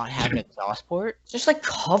 not have an exhaust port? Just, like,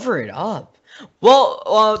 cover it up.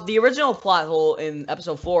 Well, the original plot hole in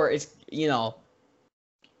Episode 4 is,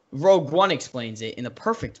 Rogue One explains it in a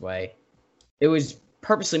perfect way. It was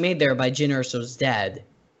purposely made there by Jyn Erso's dad.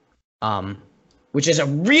 Which is a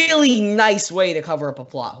really nice way to cover up a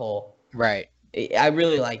plot hole. Right. I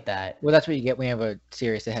really like that. Well, that's what you get when you have a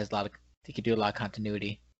series that has you can do a lot of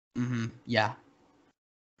continuity. Mm-hmm. Yeah.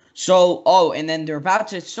 So, and then they're about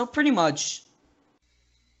to, so pretty much,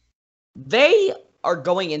 they are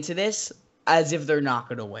going into this as if they're not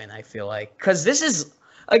going to win, I feel like. Because this is,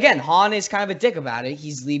 again, Han is kind of a dick about it.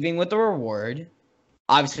 He's leaving with the reward.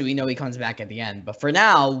 Obviously, we know he comes back at the end. But for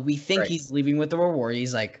now, we think he's leaving with the reward.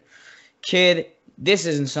 He's like, kid, this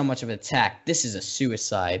isn't so much of an attack. This is a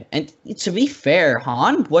suicide. And to be fair,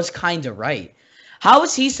 Han was kind of right. How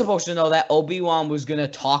was he supposed to know that Obi-Wan was going to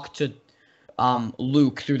talk to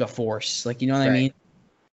Luke through the Force? Like, you know what I mean?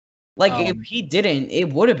 Like, if he didn't,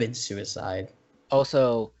 it would have been suicide.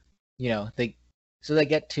 Also, they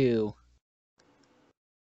get to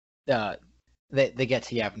they get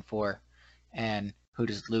to Yavin 4, and who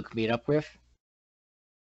does Luke meet up with?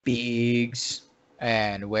 Biggs.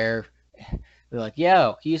 And where they're like,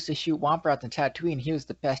 yo, he used to shoot Womp Rats and Tatooine, he was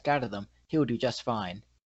the best out of them. He'll do just fine.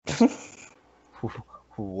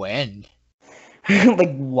 When?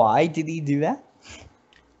 Like, why did he do that?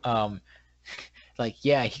 Like,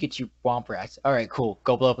 yeah, he could shoot Womp Rats. Alright, cool.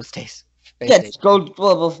 Go blow up a space station. Go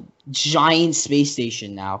blow up a giant space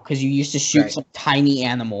station now, because you used to shoot some tiny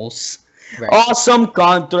animals. Right. Awesome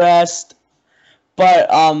contrast. But,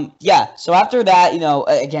 yeah, so after that,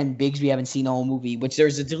 again, Biggs, we haven't seen the whole movie, which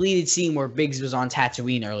there's a deleted scene where Biggs was on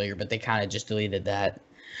Tatooine earlier, but they kind of just deleted that.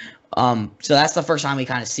 So that's the first time we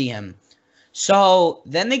kind of see him. So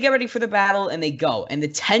then they get ready for the battle and they go. And the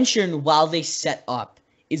tension while they set up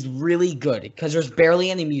is really good because there's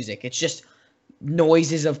barely any music. It's just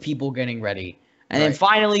noises of people getting ready. And then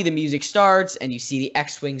finally the music starts and you see the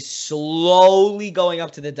X-Wing slowly going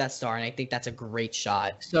up to the Death Star. And I think that's a great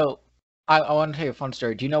shot. So I want to tell you a fun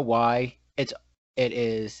story. Do you know why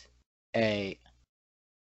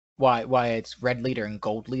why it's red leader and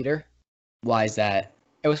gold leader? Why is that?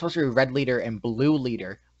 It was supposed to be red leader and blue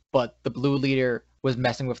leader, but the blue leader was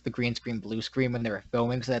messing with the green screen, blue screen when they were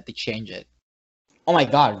filming, so that they change it. Oh my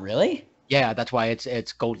god, really? Yeah, that's why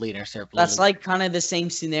it's gold leader instead of blue. That's leader. like kind of the same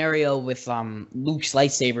scenario with Luke's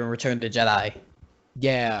lightsaber in Return of the Jedi.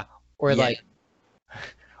 Yeah, or Yeah. like,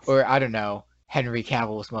 or I don't know, Henry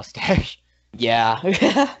Cavill's mustache. Yeah.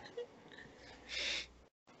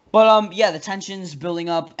 But yeah, the tension's building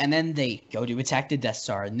up, and then they go to attack the Death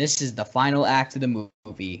Star, and this is the final act of the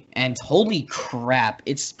movie. And holy crap,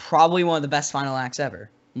 it's probably one of the best final acts ever,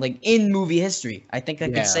 like in movie history. I think I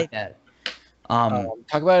Yeah. could say that.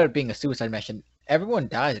 Talk about it being a suicide mission. Everyone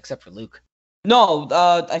dies except for Luke. No,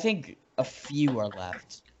 I think a few are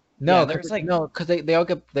left. No, Yeah, there's like because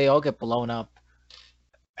they all get blown up,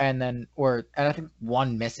 and I think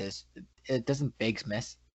one misses. It doesn't Biggs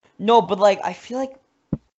miss? no, but like I feel like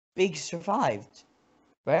Big survived,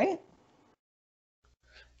 right?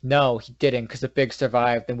 No, he didn't. Because if Biggs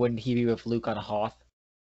survived, then wouldn't he be with Luke on Hoth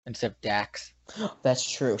instead of Dax? That's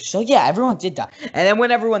true. So yeah, everyone did die, and then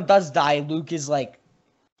when everyone does die, Luke is like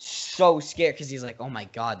so scared because he's like, "Oh my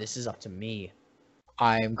god, this is up to me."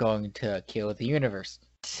 I'm going to kill the universe.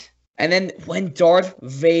 And then when Darth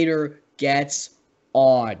Vader gets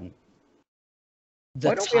on the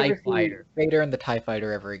Why don't we TIE ever see Fighter, Vader and the TIE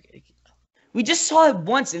Fighter ever again? we just saw it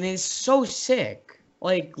once, and it's so sick,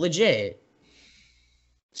 like legit.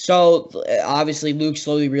 So obviously, Luke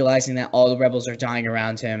slowly realizing that all the rebels are dying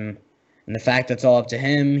around him, and the fact that it's all up to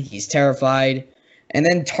him, he's terrified. And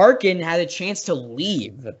then Tarkin had a chance to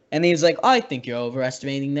leave, and he was like, "I think you're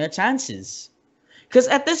overestimating their chances." Because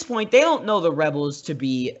at this point, they don't know the rebels to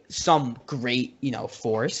be some great,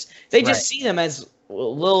 force. They just see them as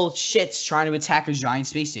little shits trying to attack a giant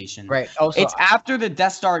space station. Right. Also, It's after the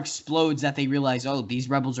Death Star explodes that they realize, oh, these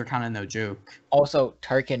rebels are kind of no joke. Also,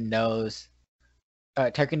 Tarkin knows.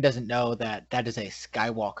 Tarkin doesn't know that is a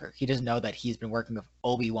Skywalker. He doesn't know that he's been working with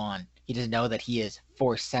Obi-Wan. He doesn't know that he is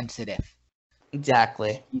Force sensitive.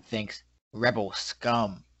 Exactly. He thinks rebel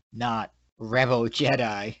scum, not rebel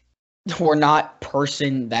Jedi. Or not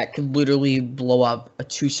person that could literally blow up a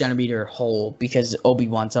 2-centimeter hole because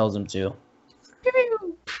Obi-Wan tells him to.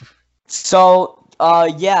 So,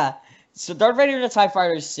 yeah. So Darth Vader and the TIE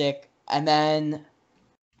Fighter is sick, and then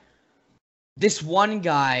this one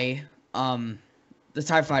guy, the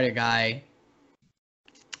TIE Fighter guy.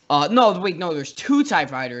 No, there's 2 TIE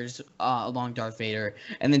Fighters along Darth Vader,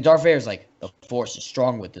 and then Darth Vader's like, the Force is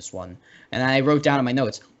strong with this one. And I wrote down in my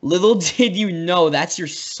notes, little did you know that's your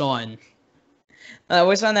son. And I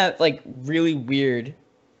always found that, like, really weird,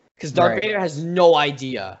 because Darth Vader has no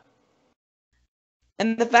idea.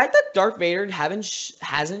 And the fact that Darth Vader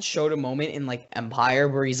hasn't showed a moment in, like, Empire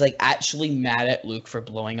where he's, like, actually mad at Luke for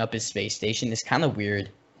blowing up his space station is kind of weird.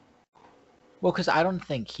 Well, because I don't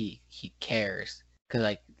think he cares. Because,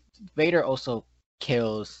 like, Vader also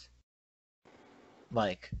kills,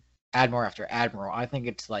 like, Admiral after Admiral. I think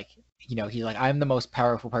it's like, he's like, I'm the most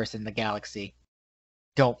powerful person in the galaxy.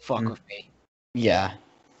 Don't fuck with me. Yeah.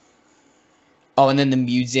 Oh, and then the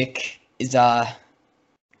music is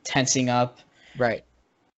tensing up. Right.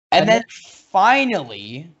 And then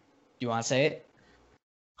finally, do you want to say it?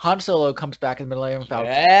 Han Solo comes back in the Millennium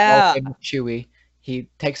Falcon. Yeah. Chewie. He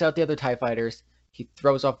takes out the other TIE fighters. He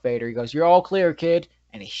throws off Vader. He goes, "You're all clear, kid."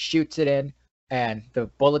 And he shoots it in. And the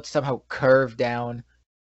bullets somehow curve down.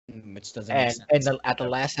 Which doesn't make sense. And at the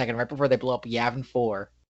last second, right before they blow up Yavin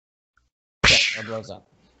 4. It blows up.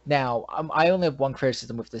 Now, I only have one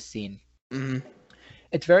criticism with this scene. Mm-hmm.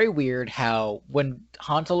 It's very weird how when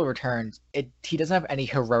Han Solo returns, he doesn't have any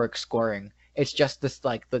heroic scoring. It's just this,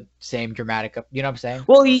 like, the same dramatic, you know what I'm saying?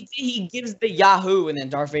 Well, he gives the Yahoo, and then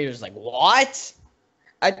Darth Vader's like, what?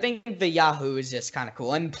 I think the Yahoo is just kind of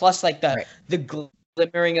cool. And plus, like, the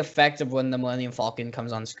glimmering effect of when the Millennium Falcon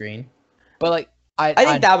comes on screen. But, like, I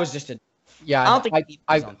think that was just a... Yeah, I don't think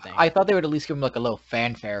I thought they would at least give him, like, a little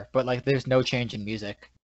fanfare, but, like, there's no change in music.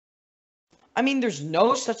 I mean, there's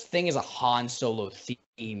no such thing as a Han Solo theme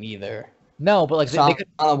either. No, but, like, so they could...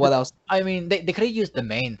 what else? I mean, they could have used the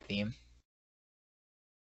main theme.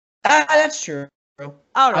 That's true. I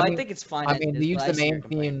don't know. I think it's fine. I mean, they used the main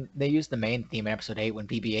theme. They used the main theme in Episode 8 when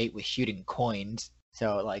BB-8 was shooting coins.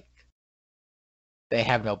 So, like, they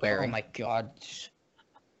have no bearing. Oh my god.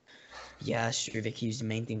 Yeah, sure. They can use the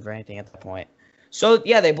main theme for anything at that point. So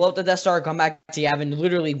yeah, they blow up the Death Star, come back to Yavin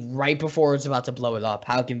literally right before it's about to blow it up.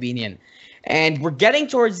 How convenient. And we're getting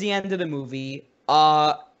towards the end of the movie.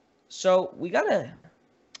 So we gotta...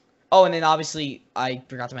 Oh, and then obviously, I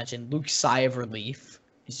forgot to mention, Luke's sigh of relief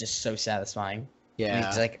is just so satisfying. Yeah.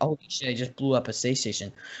 He's like, oh shit, I just blew up a space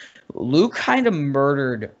station. Luke kind of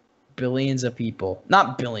murdered billions of people.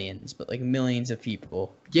 Not billions, but like millions of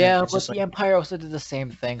people. Yeah, And it's but just the like, Empire also did the same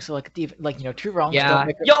thing. So like two wrongs yeah. don't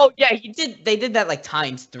make a Yo, yeah, he did. They did that like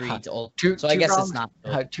times 3 Huh. to all. two So I two guess wrongs it's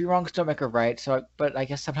not. two wrongs don't make a right. But I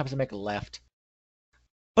guess sometimes they make a left.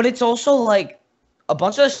 But it's also like a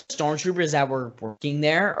bunch of stormtroopers that were working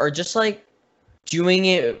there are just like doing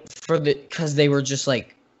it because they were just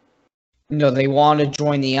like, they want to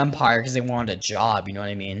join the Empire because they wanted a job. You know what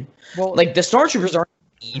I mean? Well, Like the stormtroopers aren't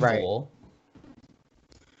evil.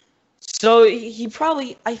 So he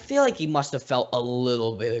probably, I feel like he must have felt a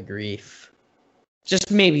little bit of grief, just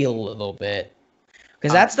maybe a little bit,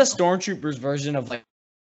 because that's the stormtroopers version of like.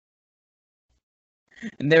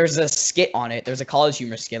 And there's a skit on it. There's a College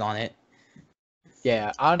Humor skit on it.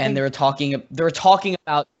 yeah, And they were talking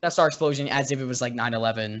about Death Star explosion as if it was like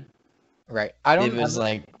 9/11. right. I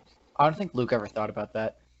don't think Luke ever thought about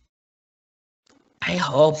that. I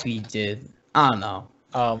hope he did. I don't know.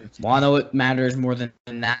 Wanna know what matters more than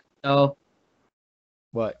that though?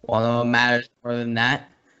 What? Wanna know what matters more than that?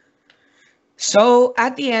 So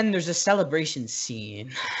at the end, there's a celebration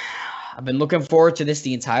scene. I've been looking forward to this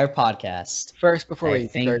the entire podcast. First, before I we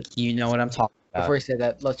think start, you know what I'm talking about. before we say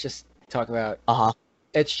that, let's just talk about.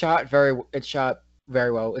 It's shot very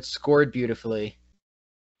well. It's scored beautifully.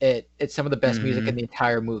 It's some of the best music in the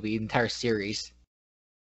entire movie, the entire series.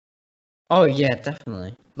 Oh yeah,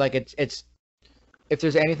 definitely. Like it's if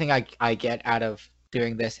there's anything I get out of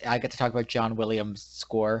doing this, I get to talk about John Williams'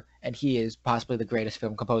 score, and he is possibly the greatest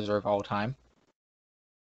film composer of all time.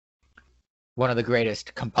 One of the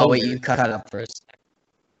greatest composers. Oh wait, you cut up first.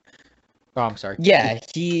 Oh, I'm sorry. Yeah,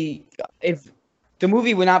 if the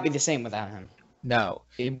movie would not be the same without him. No,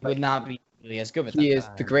 It would not be really as good without him. he is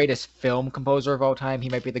the greatest film composer of all time. He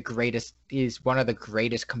might be the greatest. He's one of the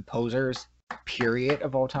greatest composers, period,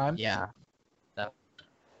 of all time. Yeah.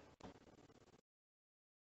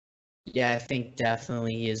 Yeah, I think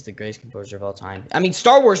definitely he is the greatest composer of all time. I mean,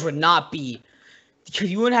 Star Wars would not be,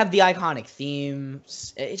 because you wouldn't have the iconic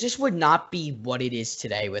themes. It just would not be what it is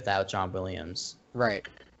today without John Williams. Right.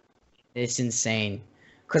 It's insane.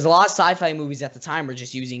 Because a lot of sci-fi movies at the time were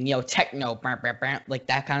just using, techno, like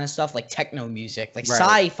that kind of stuff, like techno music, like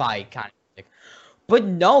sci-fi kind of music. But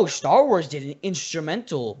no, Star Wars did an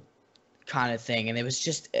instrumental kind of thing, and it was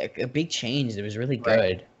just a big change. It was really good.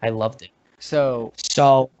 Right. I loved it. So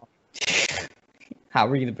how are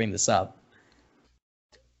we gonna bring this up?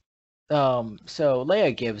 So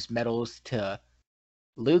Leia gives medals to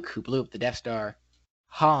Luke, who blew up the Death Star,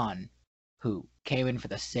 Han, who came in for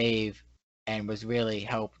the save and was really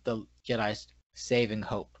helped the Jedi's saving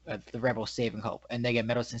hope, the rebels saving hope, and they get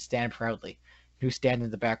medals and stand proudly. Who stand in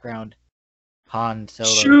the background? Han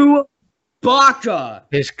Solo. Chewbacca,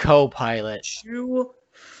 his co-pilot. Chewbacca,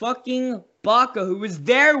 who was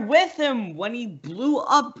there with him when he blew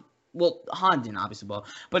up. Well, Han didn't obviously blow up,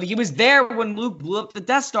 but he was there when Luke blew up the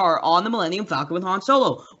Death Star on the Millennium Falcon with Han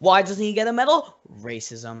Solo. Why doesn't he get a medal?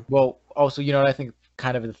 Racism. Well, also, you know what I think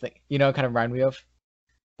kind of the thing, kind of remind me of?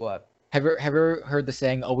 What? Have you ever heard the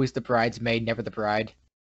saying, always the bridesmaid, never the bride?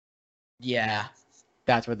 Yeah.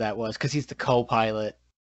 That's what that was, because he's the co-pilot.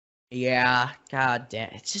 Yeah, god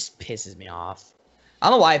damn, it just pisses me off. I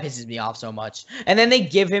don't know why it pisses me off so much. And then they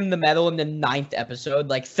give him the medal in the 9th episode.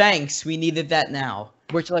 Like, thanks, we needed that now.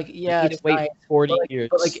 Which, like, yeah, it's wait 40 years.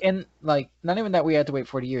 But, not even that we had to wait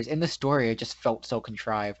 40 years. In the story, it just felt so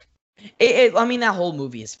contrived. I mean, that whole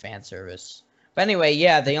movie is fan service. But anyway,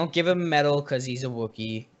 yeah, they don't give him a medal because he's a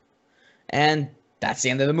Wookiee. And that's the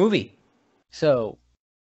end of the movie. So,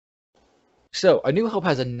 A New Hope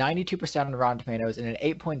has a 92% on Rotten Tomatoes and an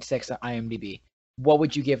 8.6 on IMDb. What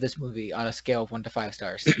would you give this movie on a scale of 1 to 5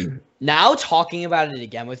 stars? Now, talking about it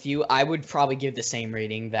again with you, I would probably give the same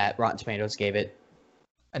rating that Rotten Tomatoes gave it.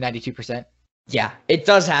 A 92%? Yeah, it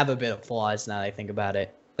does have a bit of flaws now that I think about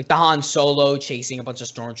it. Like the Han Solo chasing a bunch of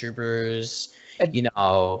stormtroopers,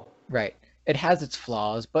 Right. It has its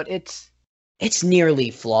flaws, but it's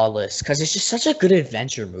nearly flawless because it's just such a good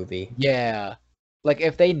adventure movie. Yeah. Like,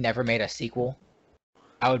 if they never made a sequel,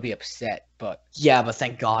 I would be upset, but... Yeah, but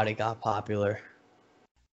thank God it got popular.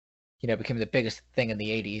 It became the biggest thing in the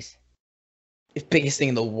 80s. The biggest thing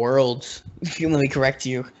in the world. Let me correct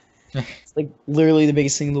you. It's like literally the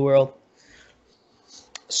biggest thing in the world.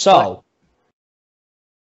 So,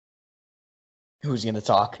 who's gonna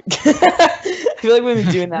talk? I feel like we've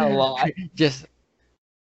been doing that a lot. Just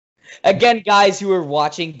again, guys who are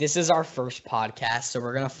watching, this is our first podcast, so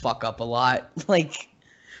we're gonna fuck up a lot. But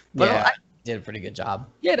yeah. I did a pretty good job.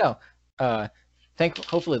 Yeah, no.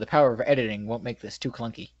 Hopefully the power of editing won't make this too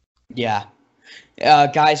clunky. Yeah.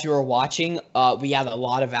 Guys who are watching, we had a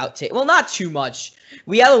lot of outtakes. Well, not too much.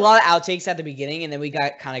 We had a lot of outtakes at the beginning, and then we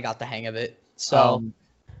kind of got the hang of it. So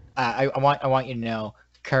I want you to know.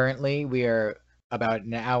 Currently, we are about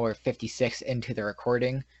an hour 56 into the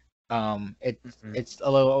recording. It's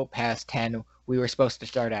a little past 10. We were supposed to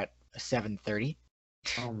start at 7:30.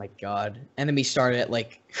 oh my god! And then we started at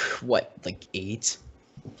like 8?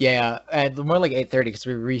 Yeah, and more like 8:30 because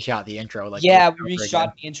we reshot the intro. Like Yeah, over we again.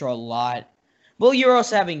 reshot the intro a lot. Well, you're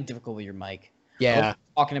also having difficulty with your mic. Yeah.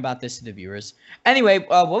 Talking about this to the viewers. Anyway,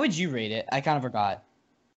 what would you rate it? I kind of forgot.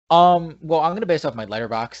 Well, I'm gonna base off my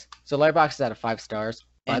Letterboxd. So Letterboxd is out of 5 stars.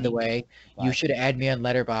 By the way, you should add me on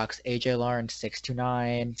Letterboxd, AJ Lawrence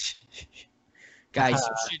 629. Guys,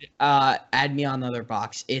 you should add me on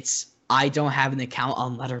Letterboxd. I don't have an account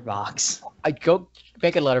on Letterboxd. I go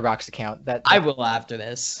make a Letterboxd account. I will after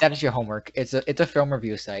this. That is your homework. It's a film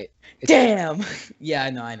review site. Damn. Yeah,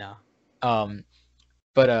 I know.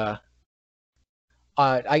 But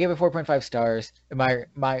I give it 4.5 stars.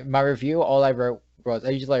 My review, all I wrote was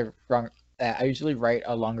I usually write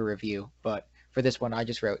a longer review, but for this one I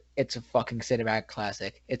just wrote it's a fucking cinematic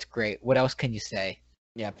classic. It's great. What else can you say?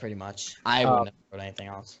 Yeah, pretty much. I wouldn't have wrote anything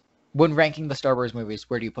else. When ranking the Star Wars movies,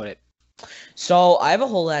 where do you put it? So I have a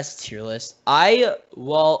whole ass tier list. I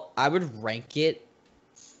would rank it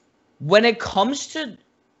when it comes to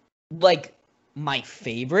like my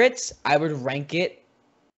favorites. I would rank it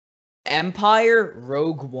Empire,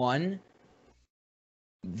 Rogue One,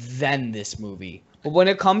 then this movie. But when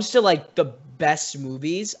it comes to like the best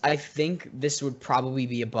movies, I think this would probably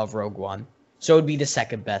be above Rogue One. So it would be the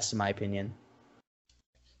second best in my opinion.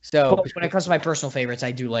 So but when it comes to my personal favorites,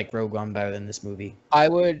 I do like Rogue One better than this movie. I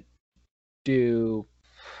would do.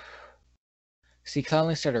 See, because I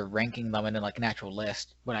only started ranking them in like an actual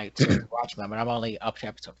list when I started watching them, and I'm only up to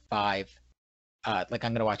episode 5. Like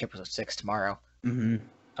I'm gonna watch episode 6 tomorrow. Mm-hmm.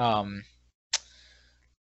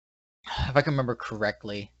 If I can remember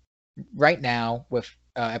correctly, right now with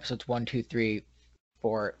episodes 1, 2, 3,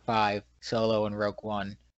 4, 5, Solo, and Rogue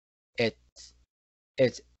One,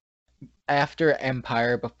 it's after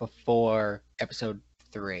Empire but before episode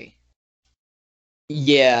 3.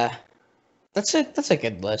 Yeah, that's a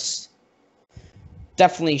good list.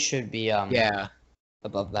 Definitely should be yeah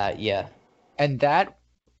above that. Yeah, and that,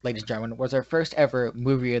 ladies and gentlemen, was our first ever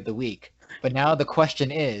movie of the week. But now the question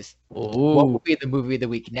is, what will be the movie of the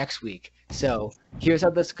week next week? So here's how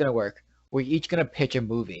this is gonna work. We're each gonna pitch a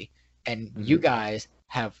movie, and you guys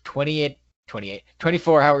have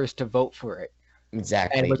 24 hours to vote for it.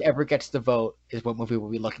 Exactly. And whichever gets the vote is what movie we'll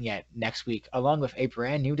be looking at next week, along with a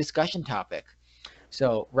brand new discussion topic.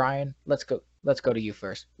 So Ryan, let's go to you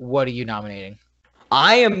first. What are you nominating?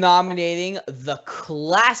 I am nominating the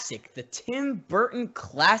classic, the Tim Burton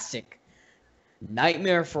classic,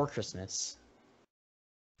 Nightmare Before Christmas.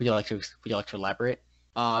 Would you like to elaborate?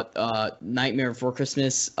 Nightmare Before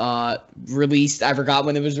Christmas, released. I forgot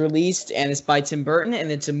when it was released, and it's by Tim Burton,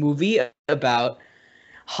 and it's a movie about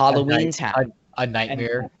Halloween Town. A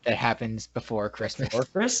nightmare that happens before Christmas. Before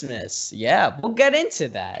Christmas, yeah. We'll get into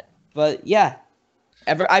that, but yeah.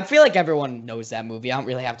 I feel like everyone knows that movie. I don't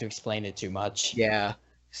really have to explain it too much. Yeah.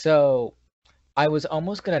 So, I was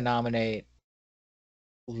almost gonna nominate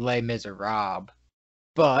Les Miserables,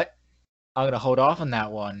 but I'm gonna hold off on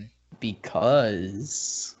that one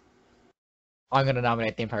because I'm gonna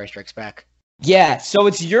nominate The Empire Strikes Back. Yeah, so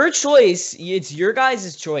it's your choice. It's your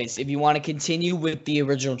guys' choice if you want to continue with the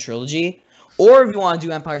original trilogy, or if you want to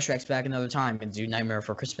do Empire Strikes Back another time and do Nightmare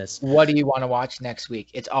Before Christmas. What do you want to watch next week?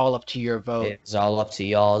 It's all up to your vote. It's all up to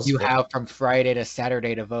y'all. You have from Friday to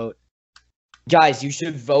Saturday to vote. Guys, you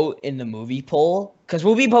should vote in the movie poll because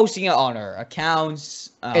we'll be posting it on our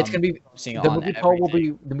accounts. It's gonna be posting the movie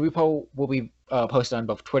poll will be posted on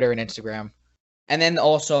both Twitter and Instagram. And then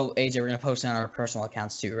also, AJ, we're gonna post it on our personal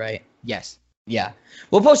accounts too, right? Yes. Yeah,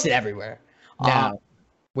 we'll post it everywhere. Now,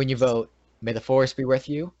 when you vote, may the force be with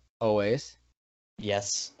you always.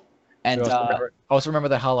 Yes, and also remember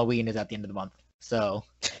that Halloween is at the end of the month. So,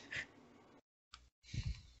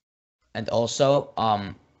 and also,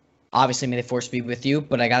 obviously, may the force be with you.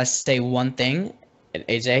 But I gotta say one thing,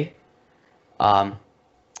 AJ.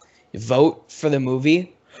 Vote for the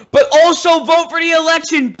movie, but also vote for the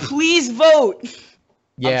election. Please vote.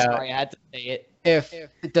 Yeah. I'm sorry, I had to say it. If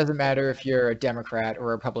it doesn't matter if you're a Democrat or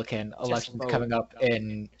a Republican, election's coming up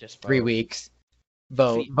in 3 weeks.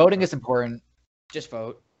 Vote. Voting is important. Just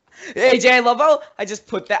vote. AJ, I love how I just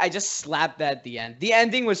put that. I just slapped that at the end. The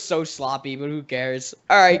ending was so sloppy, but who cares?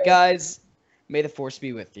 All right, guys. May the force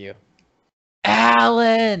be with you.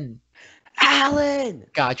 Alan! Alan!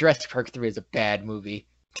 God, Jurassic Park 3 is a bad movie.